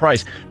 carries a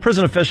price.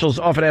 Prison officials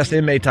often ask the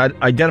inmate to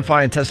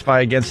identify and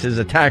testify against his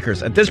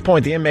attackers. At this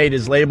point, the inmate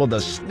is labeled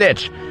a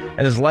snitch,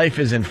 and his life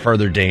is in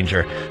further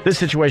danger. This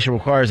situation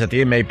requires that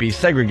the inmate be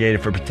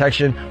segregated for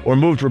protection or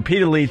moved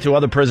repeatedly to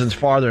other prisons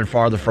farther and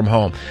farther from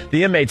home.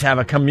 The inmates have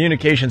a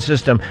communication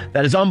system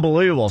that is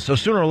unbelievable, so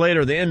sooner or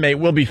later, the inmate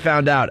will be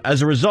found out.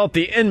 As a result,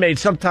 the inmate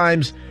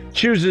sometimes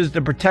chooses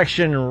the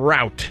protection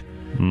route.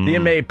 The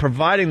inmate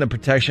providing the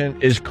protection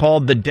is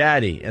called the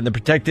daddy, and the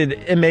protected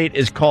inmate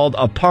is called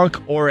a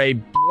punk or a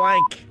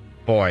blank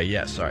boy.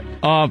 Yes, sorry.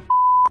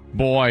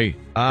 boy.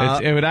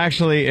 It would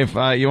actually, if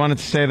you wanted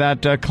to say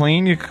that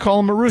clean, you could call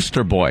him a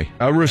rooster boy.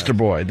 A rooster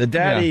boy. The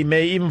daddy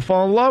may even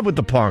fall in love with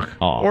the punk.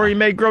 Aw. Or he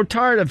may grow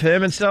tired of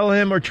him and sell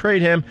him or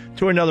trade him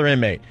to another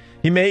inmate.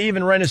 He may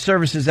even rent his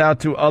services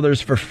out to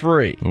others for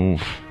free.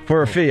 Oof.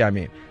 For a fee, I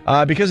mean.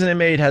 Because an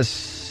inmate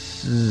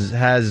has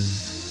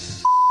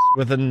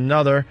with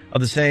another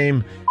of the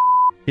same,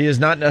 he is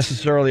not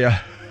necessarily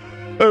a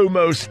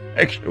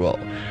homosexual,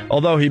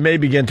 although he may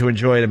begin to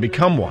enjoy it and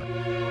become one.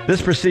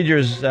 This procedure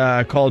is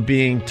called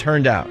being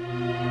turned out.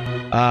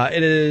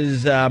 It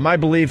is my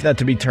belief that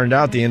to be turned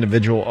out, the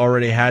individual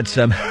already had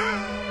some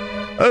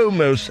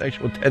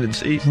homosexual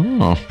tendencies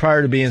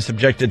prior to being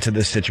subjected to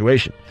this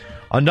situation.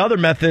 Another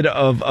method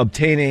of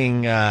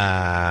obtaining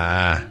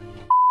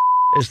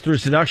is through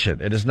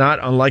seduction. It is not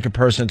unlike a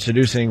person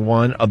seducing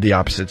one of the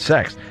opposite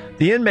sex.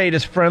 The inmate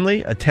is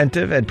friendly,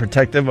 attentive, and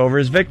protective over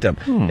his victim.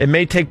 It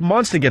may take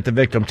months to get the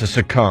victim to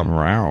succumb.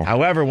 Wow.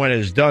 However, when it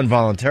is done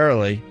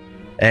voluntarily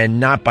and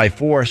not by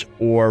force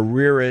or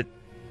rear it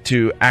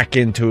to act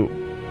into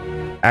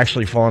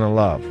actually falling in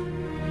love.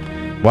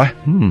 What?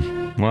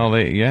 Well,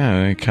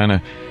 they kind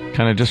of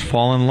just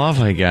fall in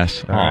love, I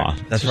guess.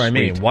 Right. That's what I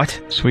mean.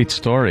 What? Sweet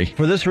story.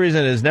 For this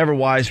reason, it is never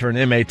wise for an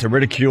inmate to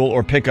ridicule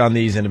or pick on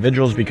these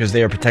individuals because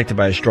they are protected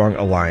by a strong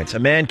alliance. A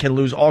man can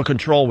lose all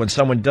control when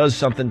someone does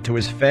something to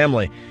his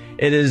family.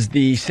 It is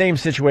the same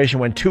situation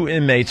when two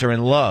inmates are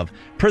in love.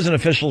 Prison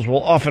officials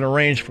will often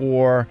arrange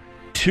for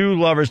two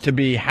lovers to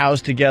be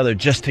housed together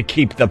just to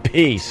keep the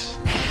peace.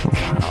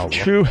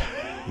 True.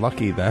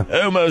 Lucky then.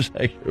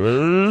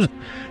 Homosexuals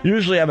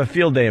usually have a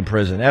field day in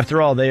prison.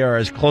 After all, they are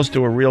as close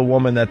to a real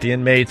woman that the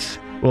inmates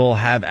will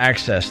have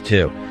access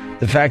to.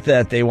 The fact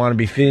that they want to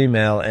be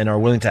female and are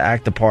willing to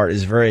act the part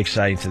is very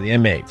exciting to the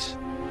inmates.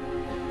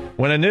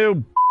 When a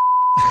new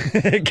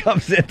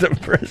comes into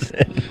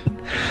prison,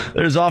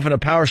 there's often a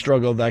power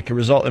struggle that can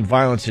result in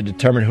violence to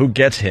determine who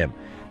gets him.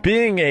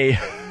 Being a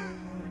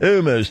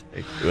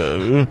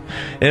homosexual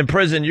in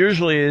prison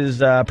usually is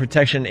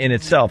protection in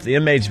itself. The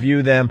inmates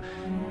view them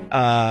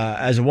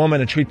as a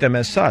woman and treat them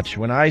as such.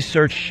 When I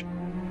search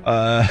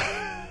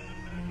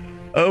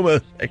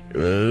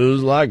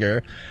homosexuals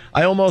lager,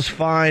 I almost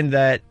find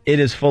that it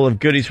is full of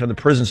goodies from the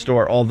prison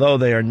store, although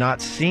they are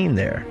not seen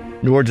there,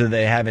 nor do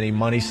they have any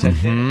money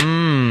sent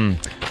in.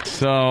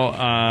 So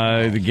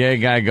the gay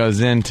guy goes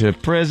into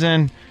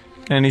prison,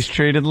 and he's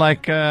treated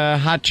like a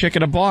hot chick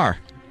at a bar.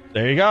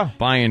 There you go.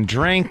 Buying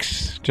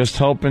drinks, just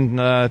hoping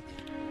that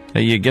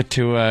you get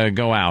to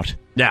go out.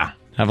 Yeah.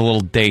 Have a little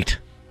date.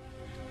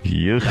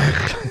 Jeez.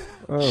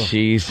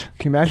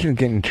 Can you imagine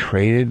getting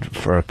traded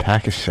for a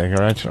pack of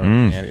cigarettes? Or,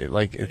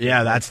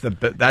 Yeah, that's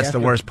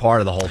the worst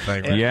part of the whole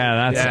thing. Right?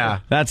 Yeah,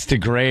 that's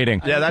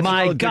degrading. Yeah, that's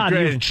my real God,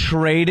 degrading. you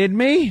traded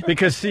me?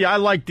 Because see, I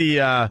like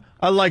the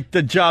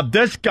job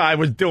this guy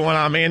was doing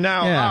on me, and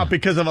now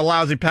because of a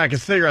lousy pack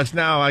of cigarettes,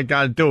 now I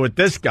got to do it with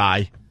this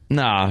guy.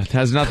 No, it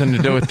has nothing to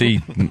do with the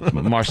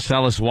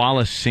Marcellus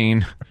Wallace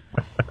scene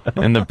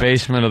in the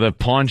basement of the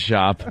pawn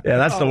shop. Yeah,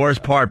 that's the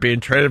worst part, being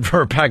traded for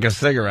a pack of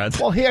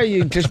cigarettes. Well, here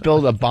you just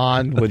build a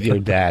bond with your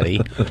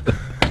daddy.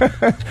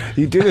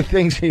 You do the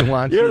things he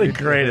wants. You're the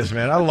greatest,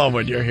 man. I love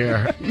when you're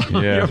here.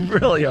 Yeah. You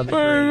really are the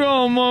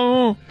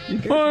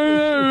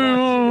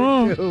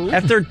greatest.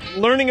 After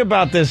learning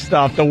about this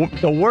stuff,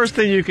 the worst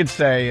thing you could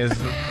say is,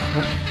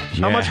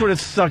 how much would it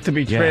suck to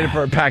be traded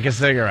for a pack of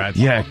cigarettes?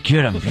 Yeah,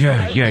 get him.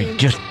 Yeah,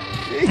 just...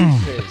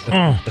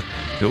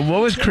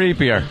 What was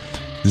creepier?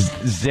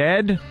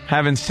 Zed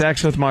having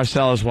sex with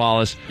Marcellus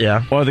Wallace,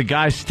 or the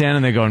guy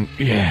standing there going,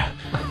 yeah,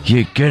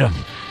 get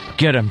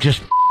him,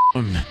 just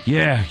him,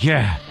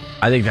 yeah.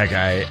 I think that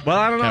guy. Well,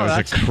 I don't know.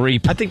 That was a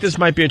creep. I think this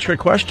might be a trick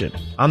question.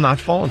 I'm not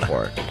falling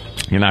for it.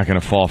 You're not going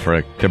to fall for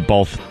it. They're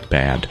both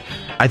bad.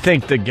 I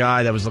think the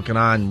guy that was looking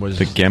on was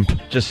the gimp.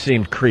 Just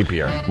seemed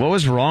creepier. What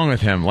was wrong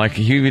with him? Like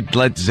he would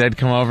let Zed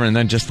come over and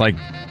then just like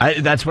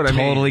that's what I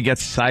mean. Totally get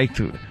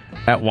psyched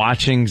at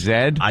watching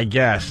Zed. I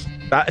guess.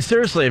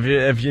 Seriously,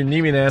 if you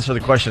need me to answer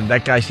the question,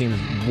 that guy seems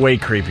way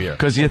creepier.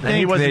 Because you think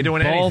he wasn't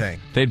doing anything.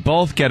 They'd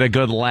both get a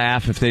good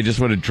laugh if they just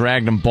would have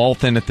dragged them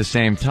both in at the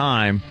same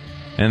time.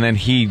 And then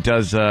he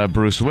does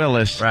Bruce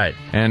Willis. Right.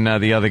 And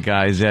the other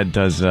guy, Zed,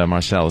 does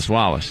Marcellus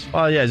Wallace.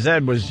 Well, yeah,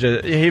 Zed was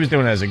he was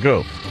doing it as a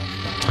goof.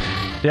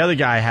 The other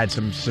guy had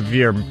some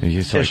severe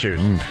issues. Like,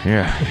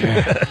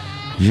 yeah.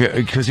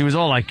 Because he was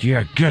all like,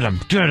 yeah, get him.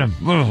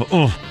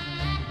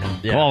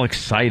 Yeah. All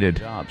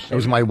excited. It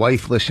was my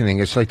wife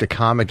listening. It's like the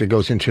comic that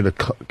goes into the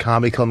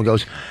comedy club and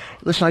goes,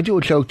 listen, I do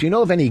a joke. Do you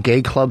know of any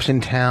gay clubs in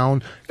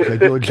town? Could I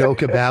do a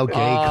joke about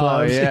gay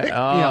clubs?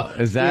 Yeah.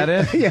 Is that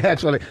it? Yeah,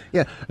 that's what.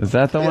 Yeah. Is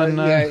that the one?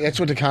 Yeah, that's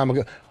what the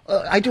comic.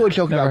 I do a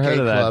joke Never about heard gay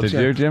of that, clubs.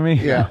 did you, Jimmy?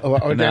 Yeah.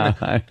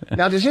 No.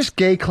 Now, does this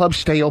gay club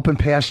stay open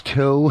past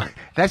 2?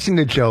 That's in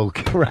the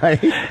joke,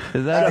 right?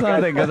 Is that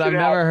something? Because I've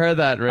never heard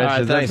that, Rich.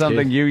 right, Is that thanks,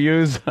 something Keith. you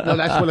use? No,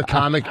 that's what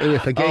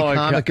if a gay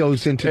comic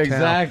goes into town.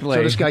 Exactly.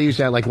 So this guy used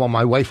that like, well,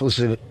 my wife was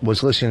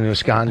listening to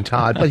Scott and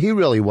Todd, but he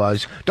really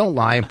was. Don't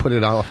lie and put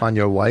it off on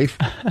your wife.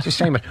 It's the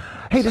same.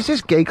 Hey, does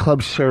this gay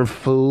club serve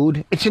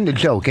food? It's in the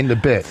joke, in the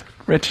bit.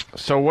 Rich,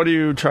 So what are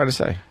you trying to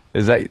say?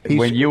 is that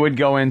when you would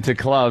go into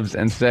clubs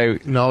and say,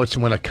 No, it's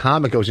when a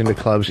comic goes into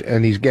clubs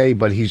and he's gay,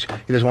 but he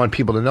doesn't want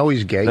people to know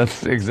he's gay.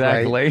 that's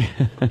exactly.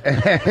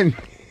 Right? And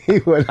he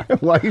would,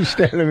 why are you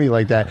staring at me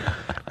like that?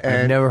 I've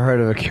And never heard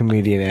of a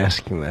comedian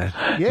asking that.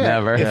 yeah,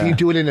 Never. if Yeah. you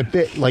do it in a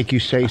bit, like you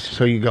say,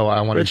 so you go,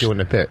 I want to do it in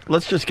a bit.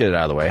 Let's just get it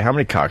out of the way. How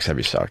many cocks have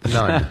you sucked?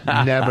 None.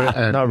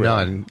 Never. Not really.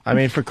 None. I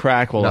mean, for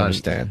crack, we'll None.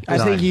 understand. I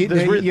think you're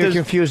there's-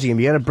 confusing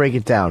him. You got to break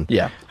it down.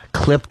 Yeah.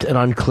 Clipped and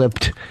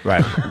unclipped.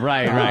 Right.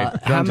 Right.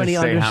 How Don't many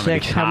just say under how many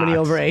 6? How many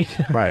cocks. over 8?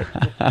 Right.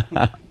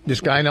 This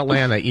guy in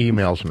Atlanta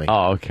emails me.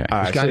 Oh, okay. All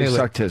right. guy So you named-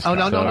 sucked his. Oh,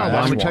 no, cock. no, All no. right,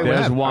 Let me that's tell you one. what There's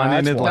happened. one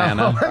in That's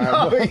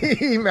Atlanta. No, he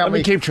emailed Let me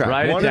me. keep track.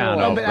 Write One it down.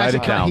 in- but Write that's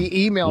it down.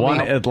 he emailed One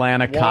me.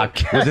 Atlanta cock.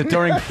 Was it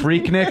during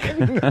Freaknik?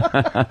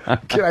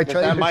 Can I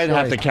tell you That the might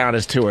have to story? count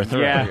as 2 or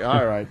 3. Yeah.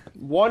 All right.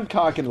 One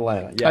cock in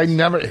Atlanta. Yes. I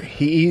never.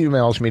 He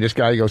emails me. This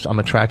guy goes, "I'm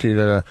attracted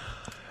to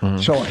the."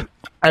 So,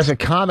 as a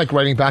comic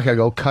writing back, I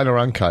go, "Cut or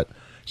uncut."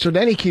 So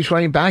then he keeps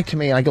writing back to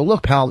me. I go,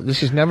 "Look, pal,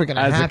 this is never going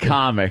to As a happen."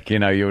 comet, you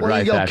would Well, you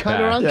write go that cut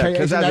or back. uncut. Yeah,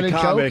 because Isn't as that a a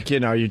comic, joke? you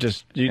know, you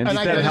just And I go,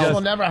 instead this of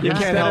will never you happen. can't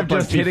Instead help of but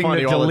just be hitting the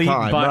funny all the delete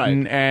time.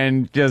 button Right.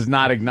 and just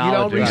not You don't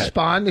acknowledging it.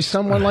 respond to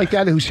someone like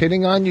that who's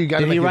hitting on you. You got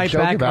to Did make he a write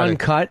joke back about it.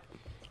 uncut?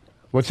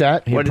 What's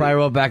that? He probably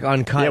wrote back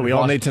uncut. Yeah, we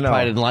all Boss need to know.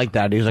 Probably didn't like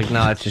that. He was like,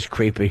 "No, it's just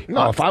creepy."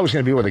 No, if I was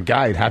going to be with a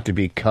guy, it'd have to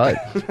be cut.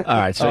 All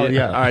right, so Oh,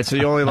 yeah. all right, so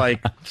you only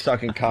like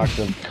sucking cocks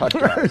and cut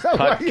cocks.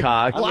 Cut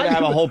cock. I'm gonna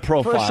have a whole First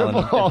profile of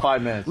in all,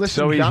 5 minutes.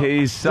 Listen, So John-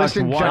 he sucked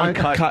listen, one John,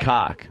 cut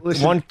cock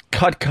Listen, One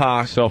cut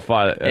cock so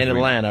far in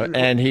Atlanta,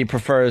 and he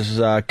prefers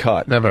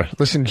cut. Never.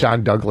 Listen,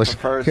 John Douglas.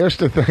 Prefers- Here's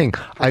the thing.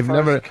 I've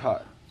never.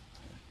 cut.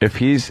 If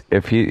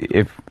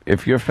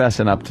you're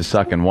fessing up to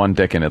sucking one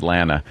dick in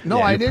Atlanta, No,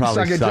 you I didn't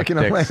probably suck a dick in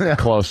dicks Atlanta.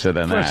 closer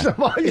than First that. of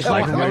all, It's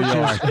like New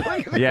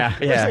York. Yeah,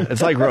 Yeah,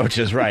 it's like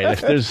roaches, right?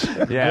 If there's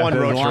Yeah, one if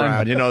there's roach one-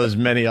 around, you know there's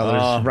many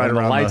others Oh, right when the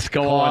around lights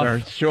go corner.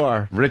 off.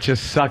 Sure. Rich is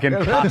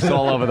sucking cocks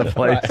all over the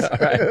place.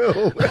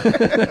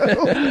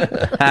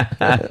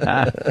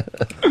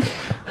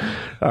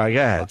 All right, go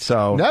ahead.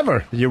 So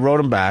Never. You wrote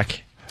him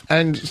back.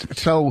 And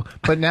so,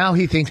 but now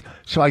he thinks,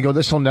 so I go,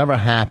 this will never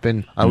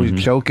happen. I was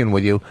joking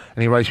with you.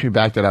 And he writes me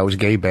back that I was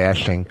gay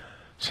bashing,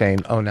 saying,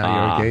 oh,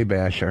 now you're a gay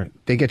basher.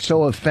 They get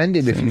so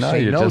offended if you No,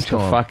 say you're no just to a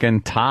them.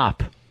 fucking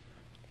top.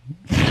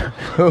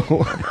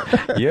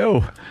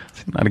 You,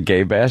 not a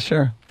gay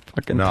basher.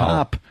 Fucking No.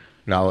 top.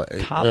 No.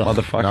 Top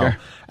motherfucker. No.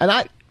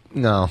 And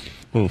no.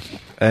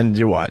 And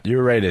you what?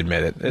 You're ready to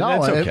admit it.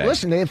 No, That's okay.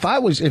 listen, if I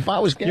was gay, You're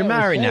I was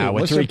married gay. now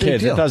with What's 3 the big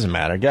kids. deal? It doesn't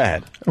matter. Go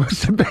ahead.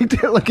 What's the big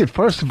deal? Look,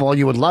 first of all,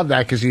 you would love that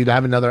because you'd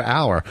have another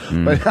hour.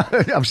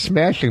 But I'm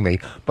smashing me.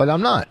 But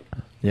I'm not.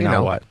 You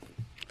know what?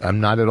 I'm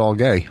not at all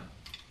gay.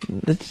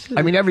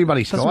 I mean,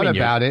 everybody's Doesn't thought mean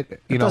you're- about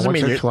it. You know, Doesn't once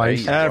mean or you're-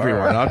 twice.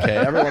 Everyone. Okay.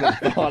 Everyone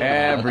has thought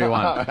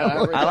Everyone.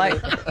 I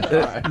like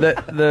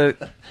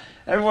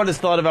Everyone has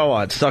thought about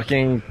what?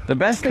 Sucking. the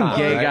best thing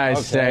gay right, guys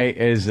okay. say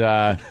is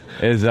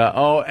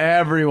oh,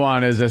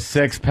 everyone is a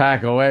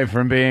 6-pack away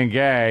from being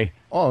gay.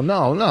 Oh,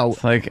 no.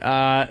 It's like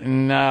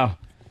no,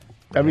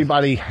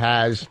 Everybody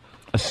has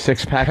a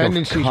 6-pack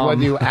tendencies, of cum.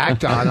 whether you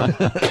act on them.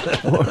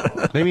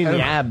 They mean the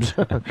abs.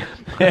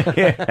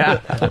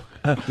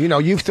 You know,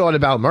 you've thought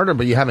about murder,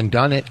 but you haven't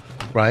done it,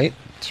 right?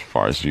 As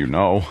far as you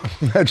know.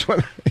 That's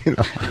what, you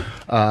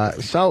know.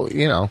 So,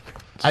 you know,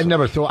 I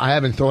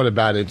haven't thought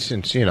about it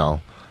since, you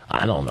know,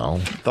 I don't know.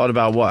 Thought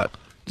about what?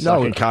 No.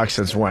 Sucking cock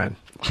since when?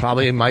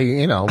 Probably in my,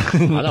 you know, I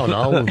don't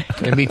know,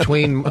 in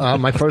between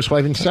my first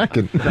wife and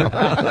second.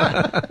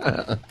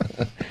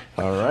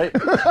 All right.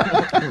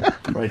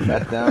 Write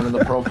that down in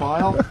the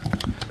profile.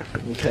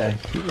 Okay.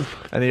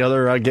 Any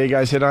other gay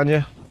guys hit on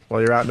you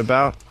while you're out and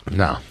about?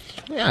 No.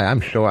 Yeah,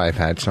 I'm sure I've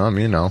had some,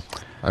 you know.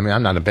 I mean,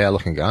 I'm not a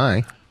bad-looking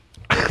guy.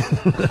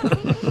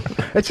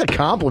 It's a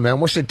compliment.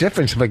 What's the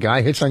difference if a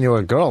guy hits on you or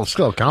a girl? It's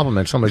still a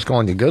compliment. Somebody's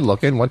calling you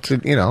good-looking. What's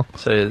it, you know?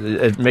 So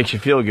it makes you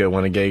feel good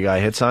when a gay guy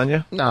hits on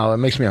you, No, it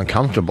makes me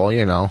uncomfortable,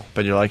 you know.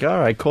 but you're like, all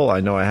right, cool, I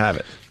know I have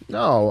it.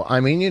 No,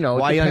 I mean, you know.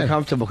 Why are you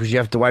uncomfortable? Because you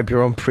have to wipe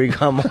your own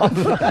pre-cum off.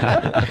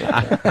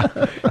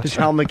 His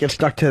helmet gets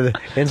stuck to the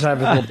inside of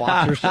his little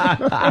boxers.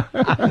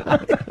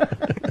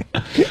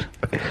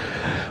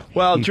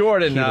 Well,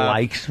 Jordan, He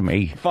likes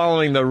me.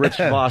 following the Rich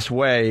Voss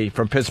way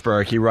from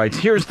Pittsburgh, he writes,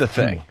 here's the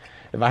thing.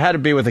 If I had to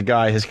be with a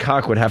guy, his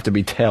cock would have to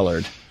be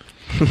tailored.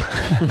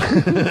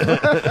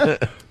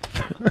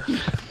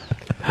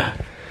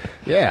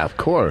 Yeah, of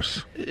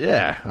course.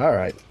 Yeah, all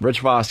right. Rich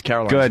Voss,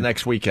 Caroline's Good.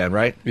 next weekend,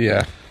 right?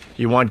 Yeah.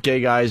 You want gay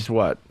guys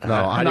what?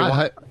 No,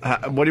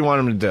 What do you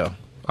want them to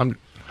do?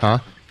 Huh?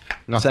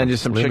 Send you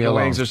some Leave me chicken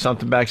alone. wings or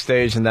something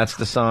backstage, and that's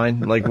the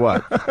sign? Like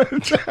what?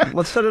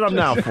 Let's set it up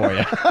now for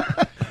you.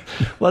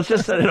 Let's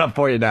just set it up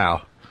for you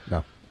now.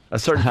 No. A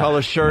certain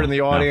color shirt in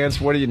the audience.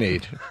 What do you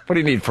need? What do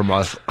you need from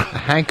us? A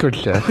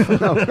handkerchief.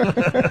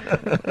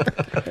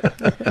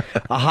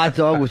 A hot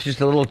dog with just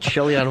a little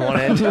chili on one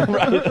end.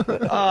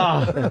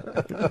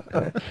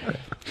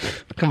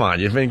 Come on,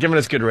 you've been giving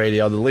us good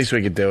radio. The least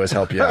we could do is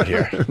help you out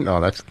here. No,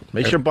 that's...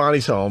 Make sure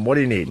Bonnie's home. What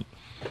do you need?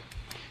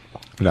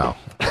 No.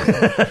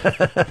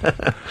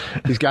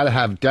 He's got to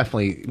have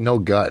definitely no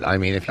gut. I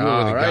mean, if you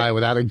were with a guy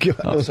without a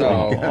gut...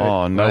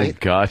 No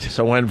gut.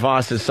 So when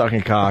Voss is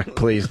sucking cock,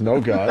 please,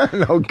 no gut.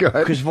 no gut.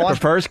 Because Voss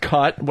prefers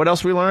cut. What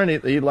else we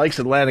learned? He likes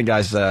Atlanta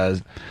guys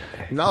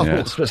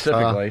No.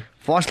 specifically.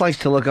 Voss likes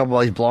to look up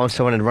while he's blowing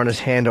someone and run his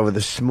hand over the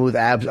smooth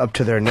abs up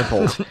to their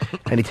nipples.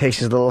 And he takes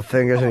his little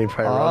fingers and he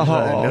probably rubs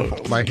on their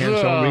nipples. My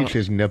hands don't reach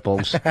his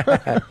nipples.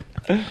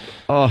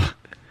 Oh,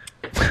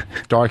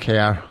 Dark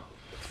hair.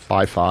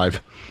 5'5".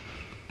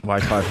 why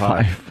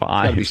 5'5"?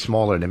 Gotta be 5'5".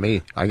 smaller than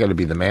me. I gotta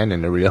be the man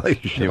in the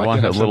relationship. You I want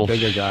can a have some little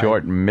bigger guy.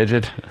 short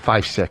midget?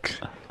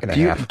 5'6" and a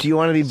half. Do you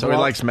want to be So he blow-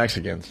 likes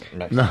Mexicans.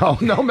 No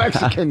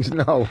Mexicans.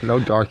 No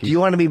darkies. Do you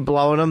want to be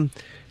blowing them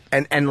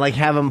and like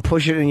have them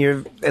push it in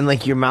your and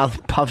like your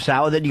mouth puffs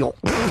out with it? You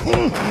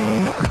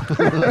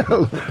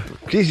go.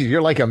 Jesus,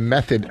 you're like a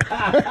method.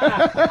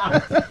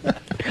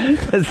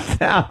 The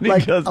sound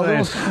Like a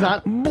little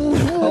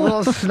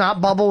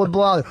snot bubble with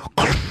blood.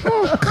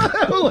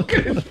 Look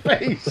at his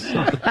face.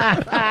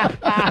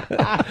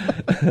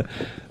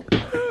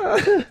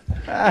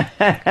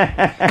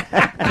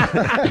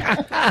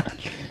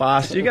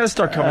 Boss, you got to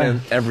start coming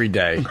in every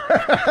day.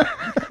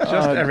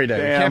 Just every day.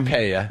 damn. We can't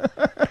pay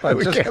you.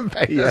 We can't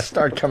pay you. Just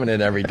start coming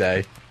in every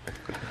day.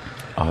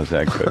 Oh, is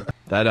that good?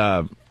 That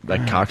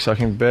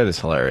cocksucking bit is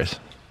hilarious.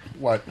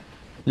 What?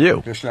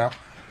 You. Just now?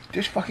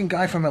 This fucking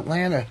guy from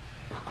Atlanta,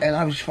 and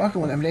I was fucking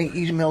with him. And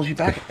he emails you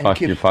back. And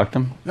You fucked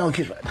him? No,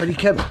 but he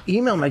kept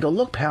emailing me. I go,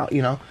 look, pal,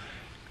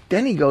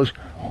 Then he goes,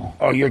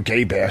 oh, you're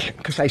gay bashing.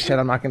 Because I said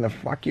I'm not going to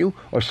fuck you.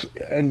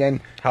 And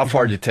then... How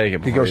far did you take it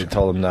before goes- you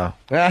told him no?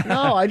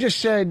 No, I just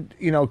said,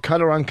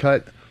 cut or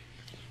uncut.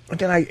 And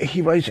then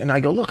he writes, and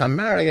I go, look, I'm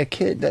married, I got a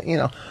kid.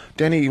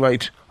 Then he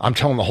writes, I'm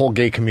telling the whole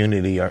gay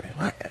community.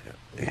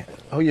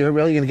 Oh, you're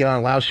really going to get on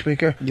a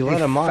loudspeaker? You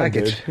let him on,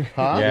 dude.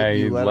 Huh? Yeah,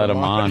 you let him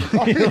on.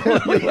 Gay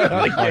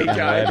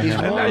guy. Let him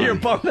And now on. you're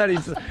bummed that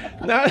he's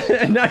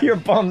now you're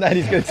bummed that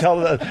he's going to tell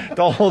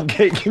the whole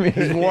gay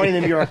community. He's warning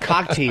them you're a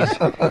cock tease.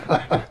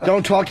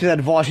 Don't talk to that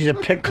Voss. He's a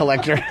pick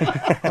collector.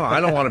 Oh, I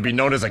don't want to be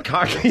known as a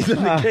cock tease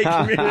in the gay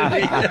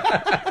community.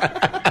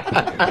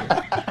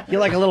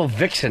 You're like a little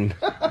vixen.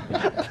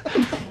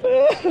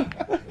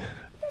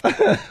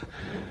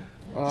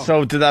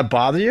 So did that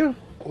bother you?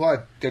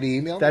 What? Did he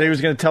email me? That he was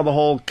going to tell the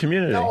whole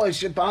community? No,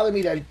 it bothered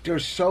me that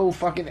there's so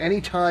fucking...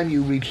 Anytime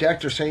you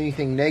reject or say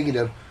anything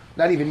negative,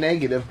 not even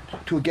negative,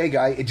 to a gay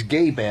guy, it's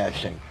gay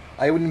bashing.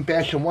 I wouldn't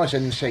bash him once. I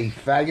didn't say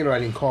faggot or I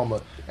didn't call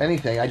him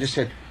anything. I just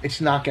said,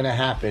 it's not going to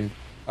happen,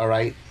 all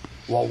right?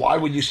 Well, why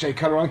would you say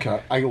cut or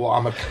uncut? I go, well,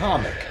 I'm a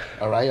comic,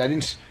 all right? I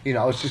didn't...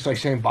 it's just like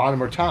saying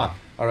bottom or top,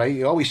 all right?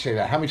 You always say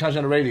that. How many times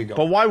on the radio you go?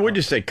 But why would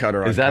you say cut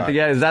or Is uncut?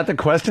 that the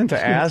question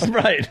to ask?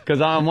 Right. Because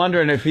I'm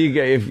wondering if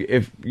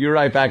if you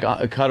write back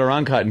cut or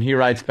uncut, and he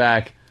writes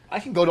back. I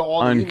can go to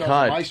all the emails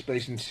Uncut. on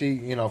MySpace and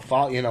see,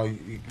 follow,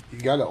 you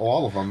got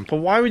all of them. But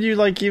why would you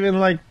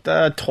even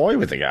toy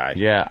with the guy?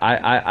 Yeah,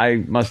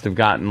 I must have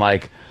gotten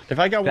like If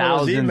I got one of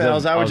those thousands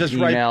emails, I would of just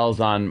write. emails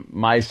on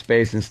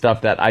MySpace and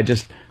stuff that I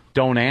just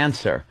don't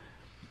answer.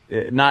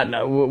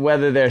 Not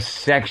whether they're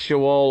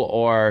sexual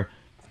or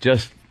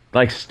just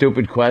like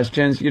stupid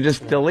questions. You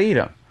just delete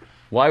them.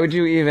 Why would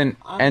you even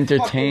entertain?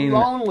 I'm fucking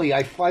lonely.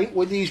 I fight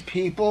with these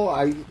people.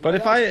 But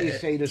if I- you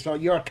say this,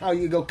 you're a cow.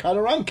 You go cut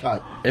or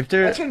uncut. If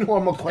there- That's a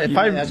normal question. if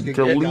I to ask a gay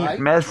Delete guy.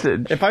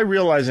 message. If I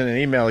realized in an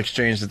email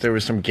exchange that there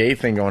was some gay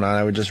thing going on,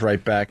 I would just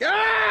write back.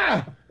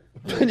 Ah!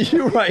 And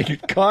you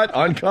write cut,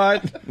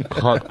 uncut.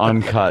 Cut,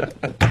 uncut.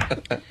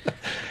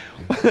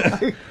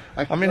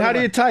 I mean, how do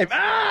you type?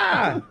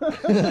 Ah!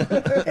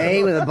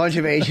 A with a bunch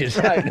of H's.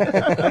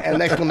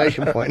 An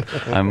exclamation point.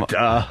 I'm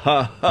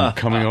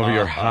coming over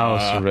your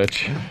house,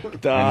 Rich.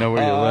 I know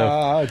where you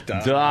live.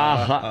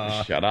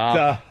 Shut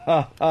up.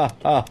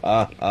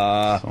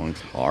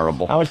 Song's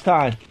horrible. How much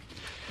time?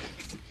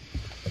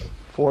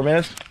 4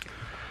 minutes?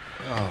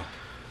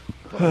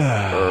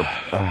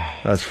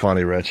 That's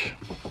funny, Rich.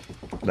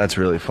 That's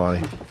really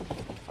funny.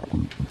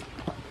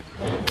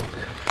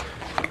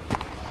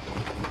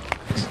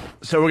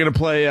 So we're going to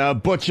play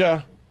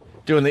Butcher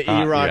doing the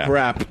E-Rock yeah.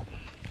 rap.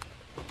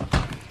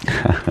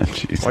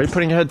 Jesus. Why are you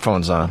putting your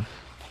headphones on?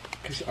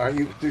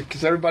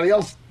 Because everybody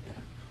else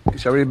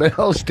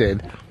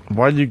did.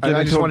 Why did you get And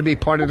I into just a- want to be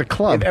part of the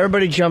club. If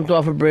everybody jumped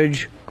off a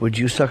bridge, would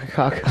you suck a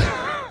cock?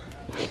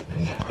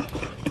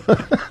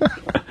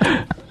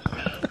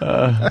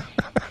 All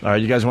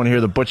right, you guys want to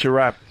hear the Butcher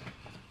rap?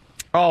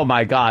 Oh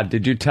my God!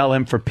 Did you tell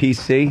him for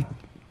PC?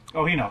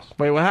 Oh, he knows.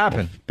 Wait, what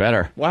happened?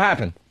 Better. What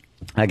happened?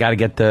 I got to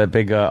get the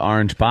big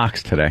orange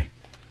box today.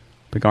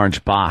 Big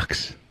orange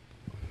box.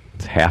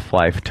 It's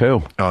Half-Life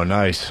 2. Oh,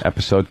 nice.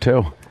 Episode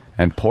 2.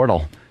 And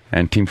Portal.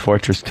 And Team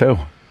Fortress 2.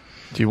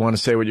 Do you want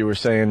to say what you were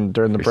saying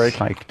during the break?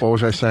 What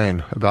was I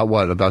saying? About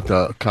what? About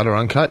the cut or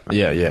uncut?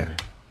 Yeah.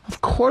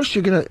 Of course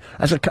you're gonna.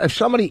 If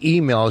somebody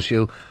emails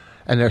you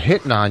and they're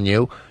hitting on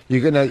you,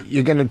 you're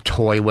gonna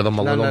toy with them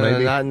a little,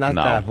 maybe. Not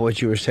that. But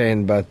what you were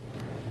saying about,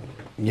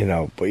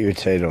 what you would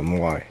say to him.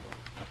 Why?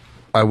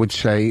 I would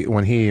say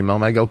when he emailed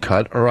me, I go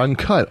cut or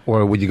uncut,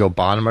 or would you go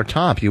bottom or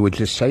top? You would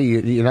just say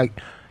you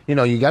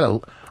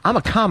gotta. I'm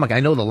a comic.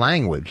 I know the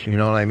language. You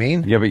know what I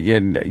mean? Yeah, but you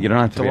don't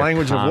have to the be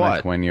language a of comic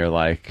what? when you're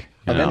like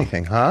Of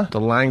anything, huh? The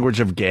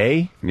language of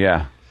gay?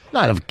 Yeah.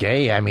 Not of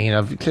gay. I mean,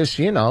 of just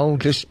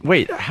just.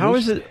 Wait, how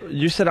is it?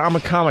 You said I'm a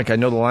comic. I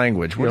know the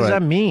language. What does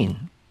that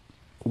mean?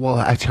 Well,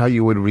 that's how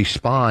you would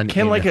respond.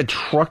 Can like a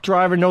truck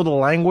driver know the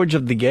language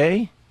of the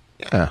gay?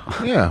 Yeah.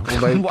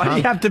 Well, Why do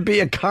you have to be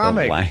a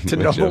comic to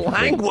know the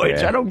language?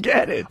 Yeah. I don't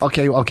get it.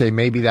 Okay.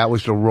 Maybe that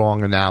was the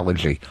wrong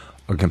analogy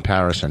or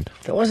comparison.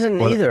 That wasn't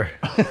either.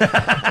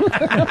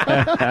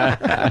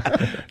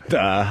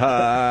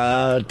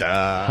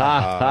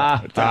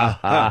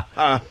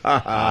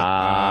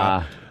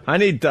 I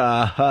need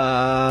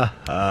I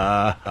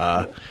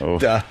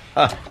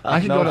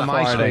can go to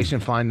MySpace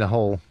and find the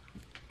whole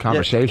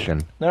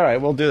conversation. All right,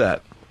 we'll do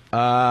that.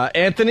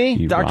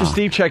 Anthony, Dr. rock.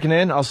 Steve checking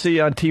in. I'll see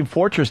you on Team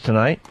Fortress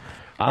tonight.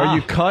 Are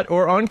you cut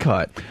or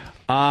uncut?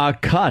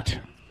 Cut.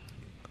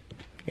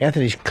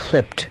 Anthony's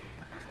clipped.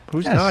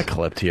 Who's not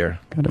clipped here?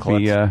 Gotta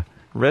be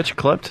Rich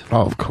clipped?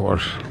 Oh, of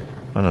course.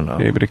 I don't know.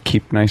 be able to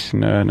keep nice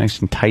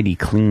and tidy,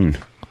 clean.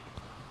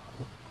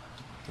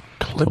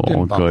 Clipped All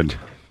and bumped. good.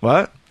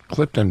 What?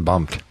 Clipped and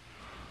bumped.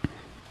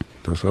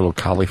 Those little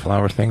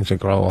cauliflower things that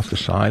grow off the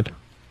side.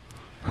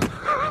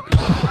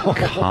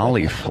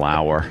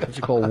 Cauliflower. What's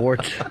it called?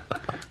 Warts.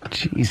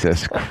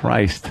 Jesus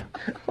Christ.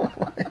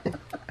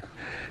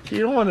 You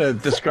don't want to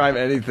describe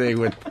anything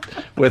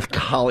with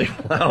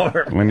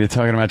cauliflower. When you're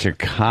talking about your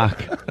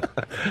cock.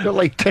 They're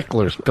like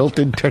ticklers,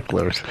 built-in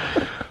ticklers.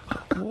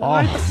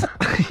 What?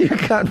 You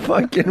got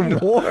fucking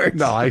warts.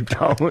 No, I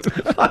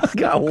don't. Bob's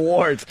got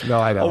warts. No,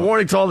 I don't. A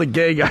warning to all the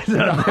gay guys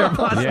out there.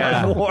 Boss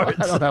Yeah. has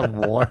warts. I don't have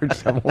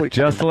warts. I'm only...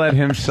 Just let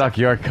him suck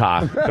your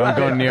cock. Don't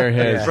go near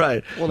his.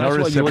 Right. Well, No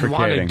that's what you would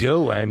want to reciprocating.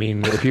 do. I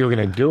mean, if you were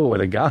going to do it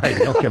with a guy, you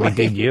don't give a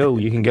dig you.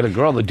 You can get a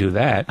girl to do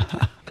that.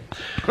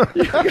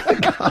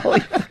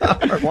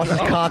 Once his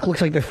cock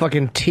looks like the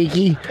fucking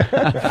tiki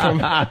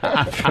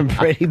from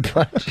Brady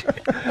Bunch.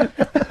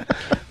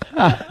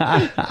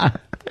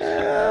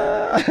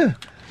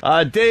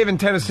 Dave in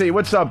Tennessee,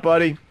 what's up,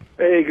 buddy?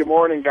 Hey, good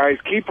morning, guys.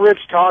 Keep Rich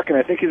talking.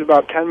 I think he's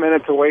about 10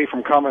 minutes away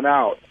from coming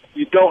out.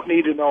 You don't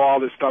need to know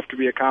all this stuff to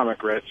be a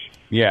comic, Rich.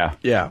 Yeah.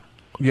 Yeah.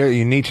 Yeah,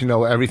 you need to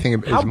know everything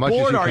as How much as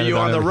you bored can are you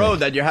about on the everything. road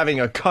that you're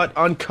having a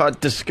cut-uncut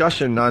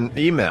discussion on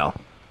email?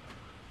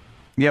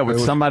 Yeah,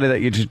 with somebody that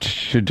you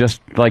should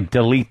just,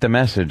 delete the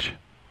message.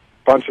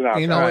 Bunch it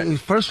out. You know, All right.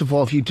 first of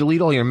all, if you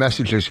delete all your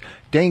messages,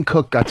 Dane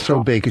Cook got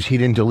so big because he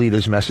didn't delete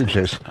his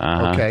messages.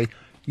 Okay?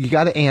 You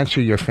got to answer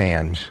your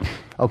fans.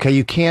 Okay?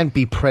 You can't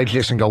be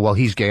prejudiced and go, well,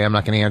 he's gay, I'm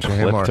not going to answer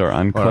him. Clipped or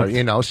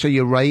unclipped. So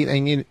you write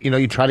and,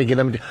 you try to get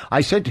him.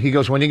 He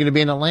goes, when are you going to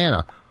be in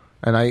Atlanta?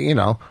 And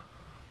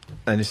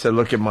And he said,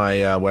 look at my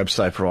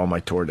website for all my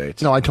tour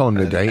dates. No, I told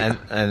him the date.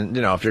 And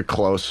if you're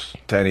close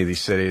to any of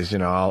these cities,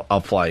 I'll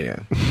fly you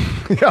in.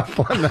 Yeah,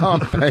 fun. No, I'm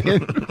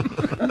paying.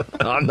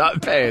 I'm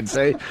not paying,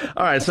 see?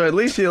 All right, so at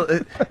least he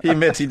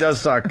admits he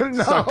does suck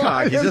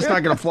cock. He's just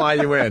not going to fly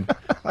you in.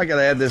 I got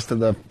to add this to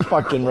the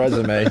fucking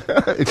resume.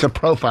 It's a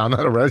profile,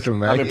 not a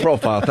resume. I mean,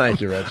 profile.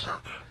 Thank you, Rich.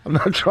 I'm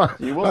not trying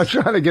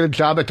to get a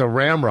job at the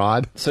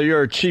Ramrod. So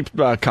you're a cheap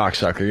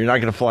cocksucker. You're not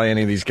going to fly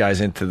any of these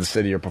guys into the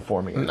city you're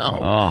performing in. No.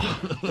 Oh,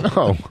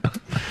 No.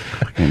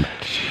 fucking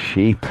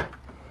cheap.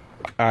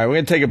 All right, we're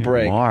going to take a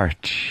break. You are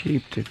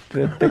cheap.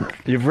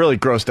 You've really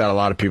grossed out a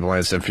lot of people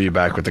and sent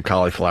feedback with the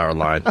cauliflower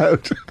line.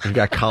 You've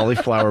got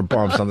cauliflower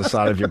bumps on the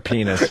side of your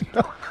penis.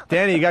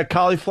 Danny, you got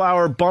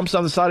cauliflower bumps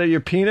on the side of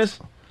your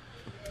penis?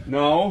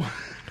 No.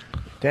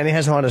 Danny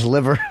has him on his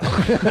liver.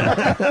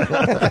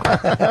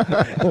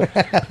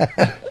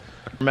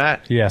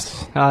 Matt?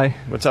 Yes. Hi.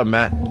 What's up,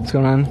 Matt? What's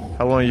going on?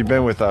 How long you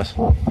been with us?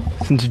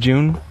 Since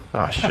June?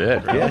 Oh,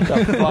 shit. Really?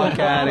 Get the fuck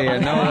out of here.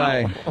 No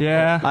way.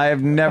 Yeah. I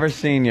have never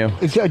seen you.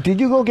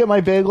 Did you go get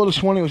my bagel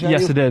this morning? Was that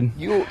Yes, you? I did.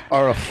 You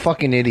are a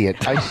fucking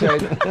idiot. I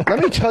said, let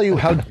me tell you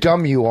how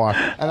dumb you are.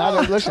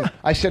 And listen,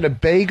 I said a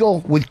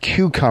bagel with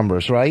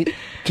cucumbers, right?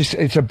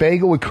 It's a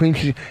bagel with cream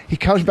cheese. He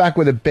comes back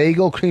with a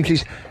bagel, cream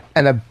cheese,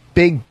 and a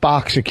big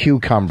box of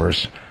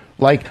cucumbers.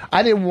 Like,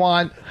 I didn't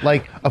want,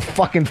 a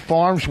fucking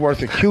farm's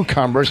worth of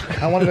cucumbers.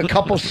 I wanted a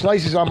couple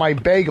slices on my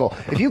bagel.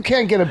 If you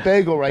can't get a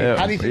bagel right,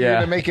 how do you think you're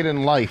going to make it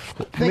in life?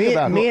 Think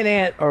about it. Me and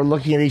Aunt are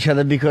looking at each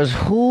other because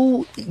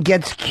who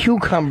gets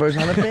cucumbers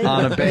on a bagel?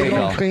 On a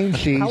bagel. Cream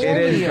cheese. How old It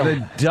are is you?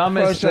 the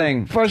dumbest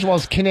thing. First of all,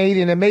 it's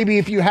Canadian, and maybe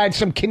if you had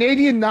some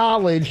Canadian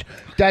knowledge,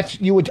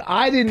 you would.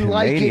 I didn't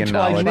like it. Canadian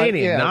knowledge.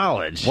 Canadian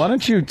knowledge. Why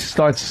don't you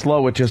start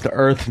slow with just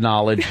Earth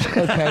knowledge?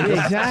 Okay,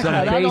 exactly.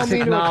 Some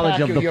basic knowledge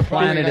of the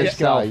planet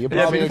itself.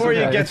 Before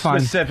you get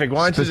specific,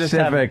 why don't you just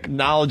have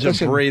knowledge of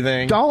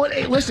breathing?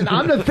 Listen,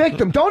 I'm the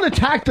victim. Don't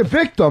attack the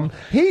victim.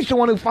 He's the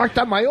one who fucked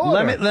up my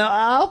order.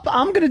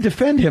 I'm going to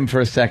defend him for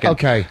a second.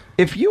 Okay.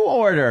 If you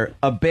order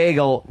a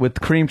bagel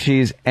with cream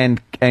cheese and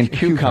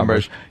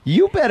cucumbers,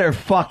 you better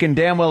fucking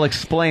damn well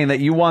explain that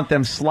you want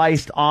them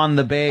sliced on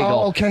the bagel.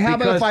 Oh, okay. How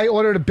about if I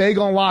ordered a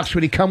bagel and lox?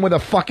 Would he come with a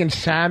fucking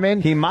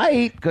salmon? He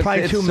might, because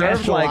Probably it's two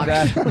served master like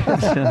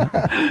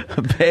that.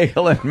 A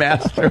bagel and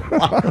master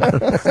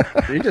lox.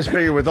 You just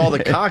figured with all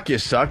the cock you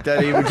sucked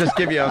that he would just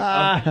give you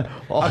a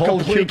whole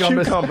complete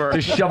cucumber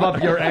to shove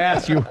up your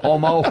ass, you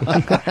homo.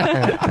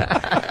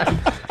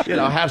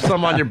 Have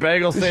some on your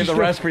bagel, save the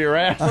rest for your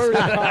ass.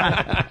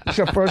 It's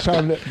the first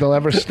time they'll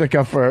ever stick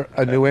up for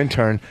a new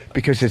intern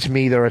because it's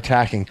me they're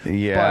attacking.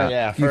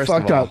 Yeah. But you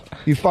fucked up.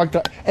 You fucked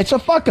up. It's a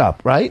fuck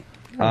up, right?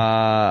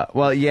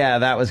 Well, yeah,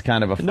 that was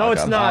kind of a fuck No,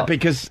 it's up. not,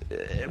 because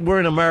we're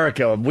in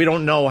America. We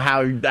don't know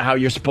how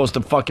you're supposed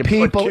to fucking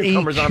People put eat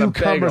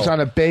cucumbers on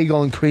a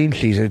bagel and cream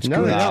cheese. It's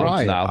good.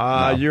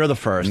 Try it. You're the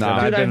first. No.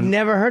 And Dude, I've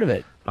never heard of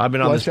it. I've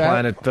been on What's this that?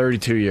 planet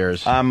 32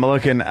 years. I'm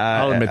looking.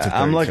 I'll admit to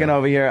I'm 32. looking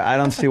over here. I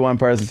don't see one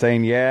person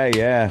saying,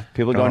 "Yeah."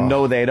 People going,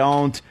 "No, they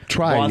don't."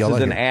 Try it, Voss you'll is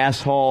like an it.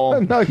 asshole.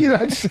 No, you're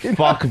not saying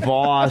Fuck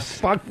Voss.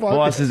 Fuck Voss.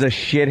 Voss is a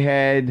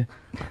shithead.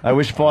 I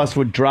wish Voss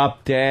would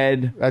drop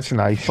dead. That's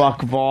nice.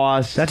 Fuck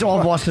Voss. That's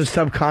all Voss's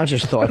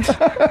subconscious thoughts.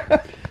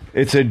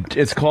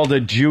 It's called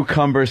a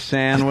cucumber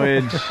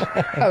sandwich.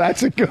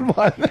 That's a good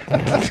one.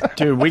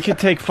 Dude, we could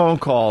take phone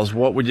calls.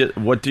 What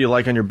do you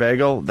like on your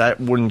bagel? That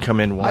wouldn't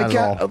come in one at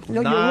all.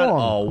 No, Not you're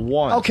wrong. a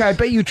one. Okay, I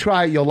bet you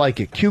try it. You'll like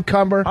it.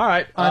 Cucumber. All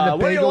right. On the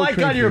What do you bagel, like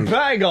cream on your cheese.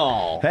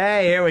 bagel?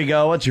 Hey, here we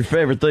go. What's your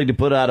favorite thing to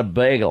put on a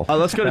bagel?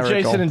 Let's go to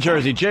Jason in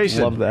Jersey.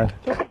 Jason. Love that.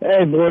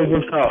 Hey, boys,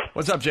 what's up?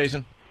 What's up,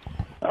 Jason?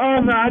 Oh,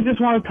 no, I just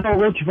want to tell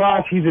Rich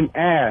Voss he's an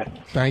ass.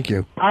 Thank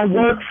you. I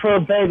work for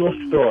a bagel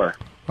store.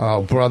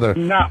 Oh, brother.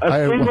 Not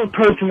a single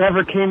person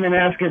ever came in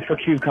asking for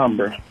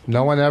cucumbers.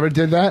 No one ever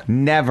did that?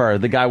 Never.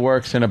 The guy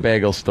works in a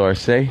bagel store.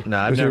 See? No,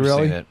 I've Is it never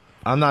really? seen it.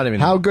 I'm not even.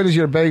 How good is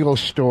your bagel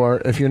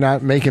store if you're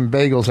not making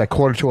bagels at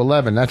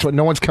 11:15? That's what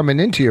no one's coming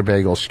into your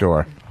bagel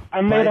store.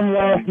 I made them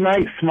last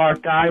night,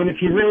 smart guy, and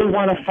if you really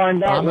want to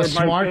find out... I'm a where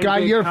my smart guy.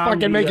 favorite You're comedy,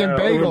 fucking making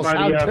bagels. over by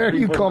How the, dare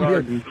you People's come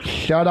here? Garden.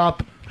 Shut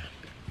up.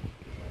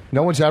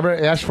 No one's ever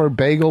asked for a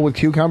bagel with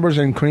cucumbers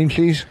and cream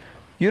cheese?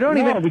 You don't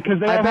No, even. because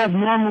they I all bet, have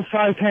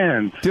normal-sized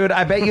hands. dude,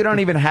 I bet you don't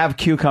even have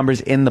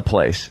cucumbers in the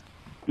place.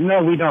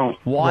 No, we don't.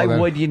 Why Well, then-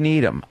 would you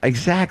need them?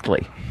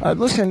 Exactly.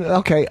 Listen,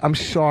 okay, I'm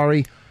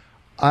sorry.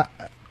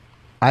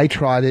 I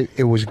tried it.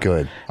 It was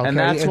good. Okay? And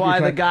that's If why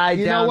you the try- guy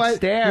You know what?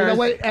 downstairs You know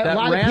what? A that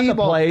lot ran of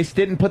people, the place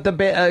didn't put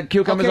the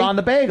cucumbers Okay, on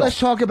the bagel. Let's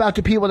talk about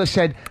the people that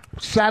said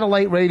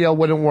satellite radio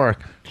wouldn't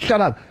work.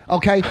 Shut up,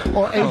 okay?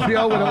 Or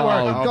HBO wouldn't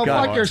work. Go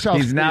God. fuck yourself.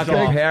 He's now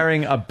Okay?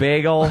 comparing a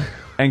bagel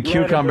and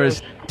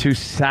cucumbers to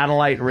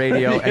satellite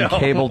radio and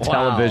cable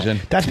television.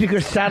 That's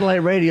because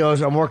satellite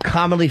radios are more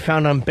commonly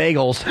found on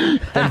bagels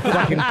than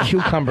fucking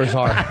cucumbers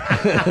are.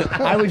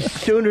 I would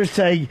sooner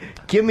say,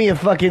 give me an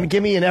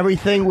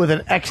everything with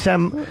an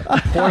XM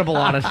portable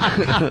on it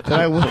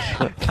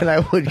than I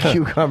would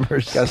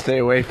cucumbers. Gotta stay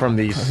away from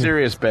these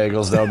serious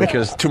bagels, though,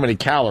 because too many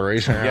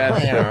calories.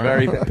 Yes, they're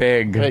very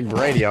big. Big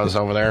radios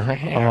over there.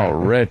 Oh,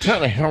 Rich.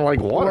 They don't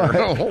like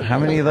water. How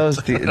many of those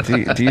do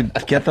you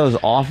get those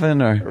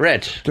often, or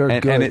Rich. They're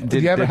and, good. and Do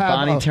you ever did have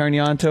Bonnie turn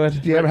you on to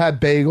it? Do you ever have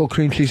bagel,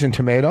 cream cheese, and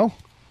tomato?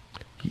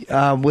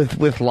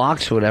 With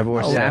lox or whatever,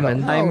 or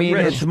salmon. I mean,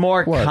 Rich. it's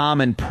more What?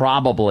 common,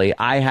 probably.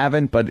 I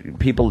haven't, but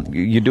people,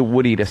 you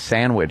would eat a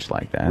sandwich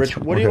like that. Rich,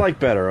 what do you like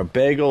better, a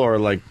bagel or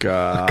like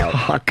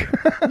Cock.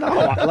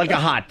 no, like a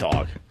hot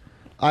dog?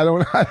 I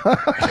don't.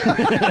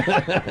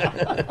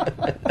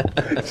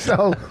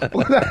 So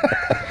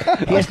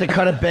He has to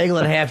cut a bagel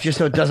in half just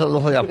so it doesn't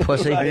look like a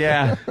pussy.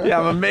 Yeah. Yeah,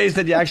 I'm amazed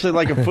that you actually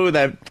like a food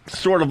that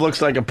sort of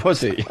looks like a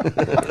pussy.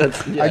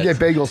 I get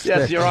bagel sticks.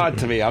 Yes, you're on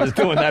to me. I was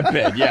doing that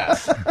bit.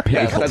 Yes,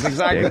 yes, that's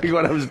exactly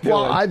what I was doing.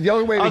 Well, the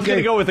only way I was going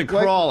to go with a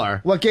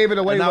crawler. What gave it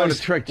away And that was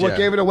would've tricked what you.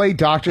 gave it away,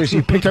 doctor, is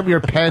you picked up your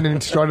pen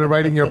and started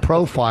writing your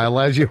profile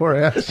as you were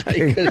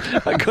asking.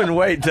 I couldn't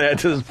wait to add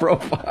to this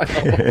profile.